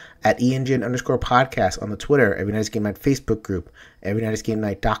me at ENGN_podcast on the Twitter, Every Night is Game Night Facebook group,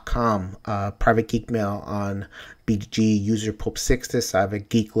 everynightIsGameNight.com, private geek mail on BG user Pope Sixtus. I have a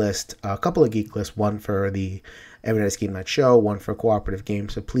geek list, a couple of geek lists, one for the Every Night is Game Night show, one for cooperative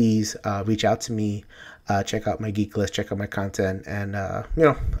games. So please reach out to me, check out my geek list, check out my content, and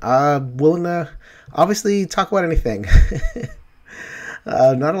willing to obviously talk about anything.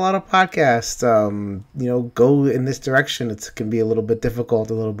 Not a lot of podcasts, go in this direction. It can be a little bit difficult,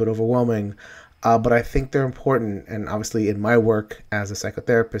 a little bit overwhelming. but I think they're important. And obviously in my work as a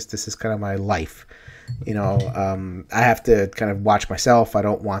psychotherapist, this is kind of my life. I have to kind of watch myself. I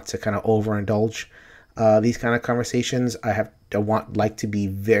don't want to kind of overindulge these kind of conversations. Like to be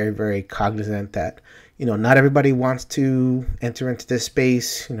very, very cognizant that, not everybody wants to enter into this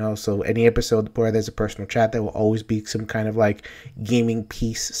space, so any episode where there's a personal chat, there will always be some kind of like gaming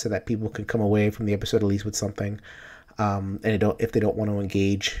piece so that people can come away from the episode at least with something. And if they don't want to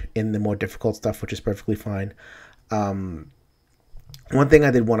engage in the more difficult stuff, which is perfectly fine. One thing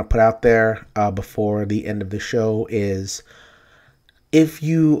I did want to put out there before the end of the show is, if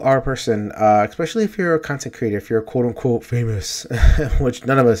you are a person, especially if you're a content creator, if you're quote unquote famous, which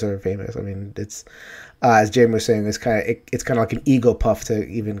none of us are famous. I mean, it's as Jamie was saying, it's kind of like an ego puff to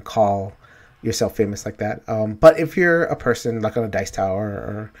even call yourself famous like that. But if you're a person like on a Dice Tower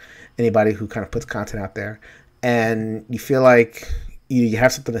or anybody who kind of puts content out there, and you feel like you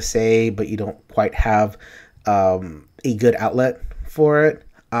have something to say, but you don't quite have a good outlet for it,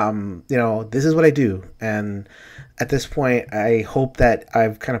 this is what I do. And at this point, I hope that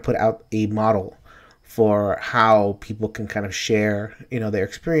I've kind of put out a model for how people can kind of share, their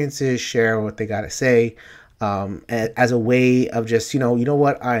experiences, share what they got to say, as a way of just, you know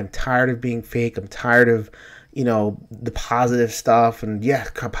what, I am tired of being fake. I'm tired of, the positive stuff. And yeah,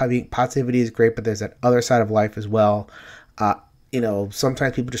 positivity is great, but there's that other side of life as well.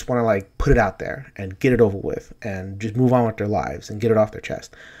 Sometimes people just want to like put it out there and get it over with and just move on with their lives and get it off their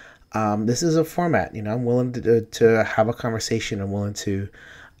chest. This is a format, I'm willing to have a conversation. I'm willing to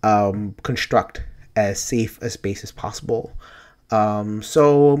construct as safe a space as possible.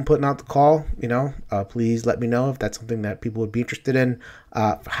 So I'm putting out the call, please let me know if that's something that people would be interested in.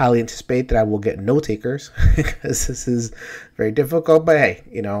 Highly anticipate that I will get no takers because this is very difficult, but hey,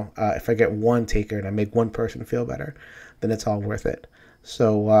 if I get one taker and I make one person feel better, then it's all worth it.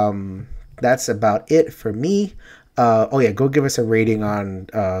 So that's about it for me. Go give us a rating on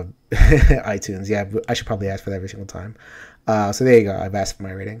iTunes. Yeah, I should probably ask for that every single time. So there you go. I've asked for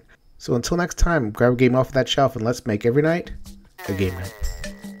my rating. So until next time, grab a game off of that shelf and let's make every night a game night.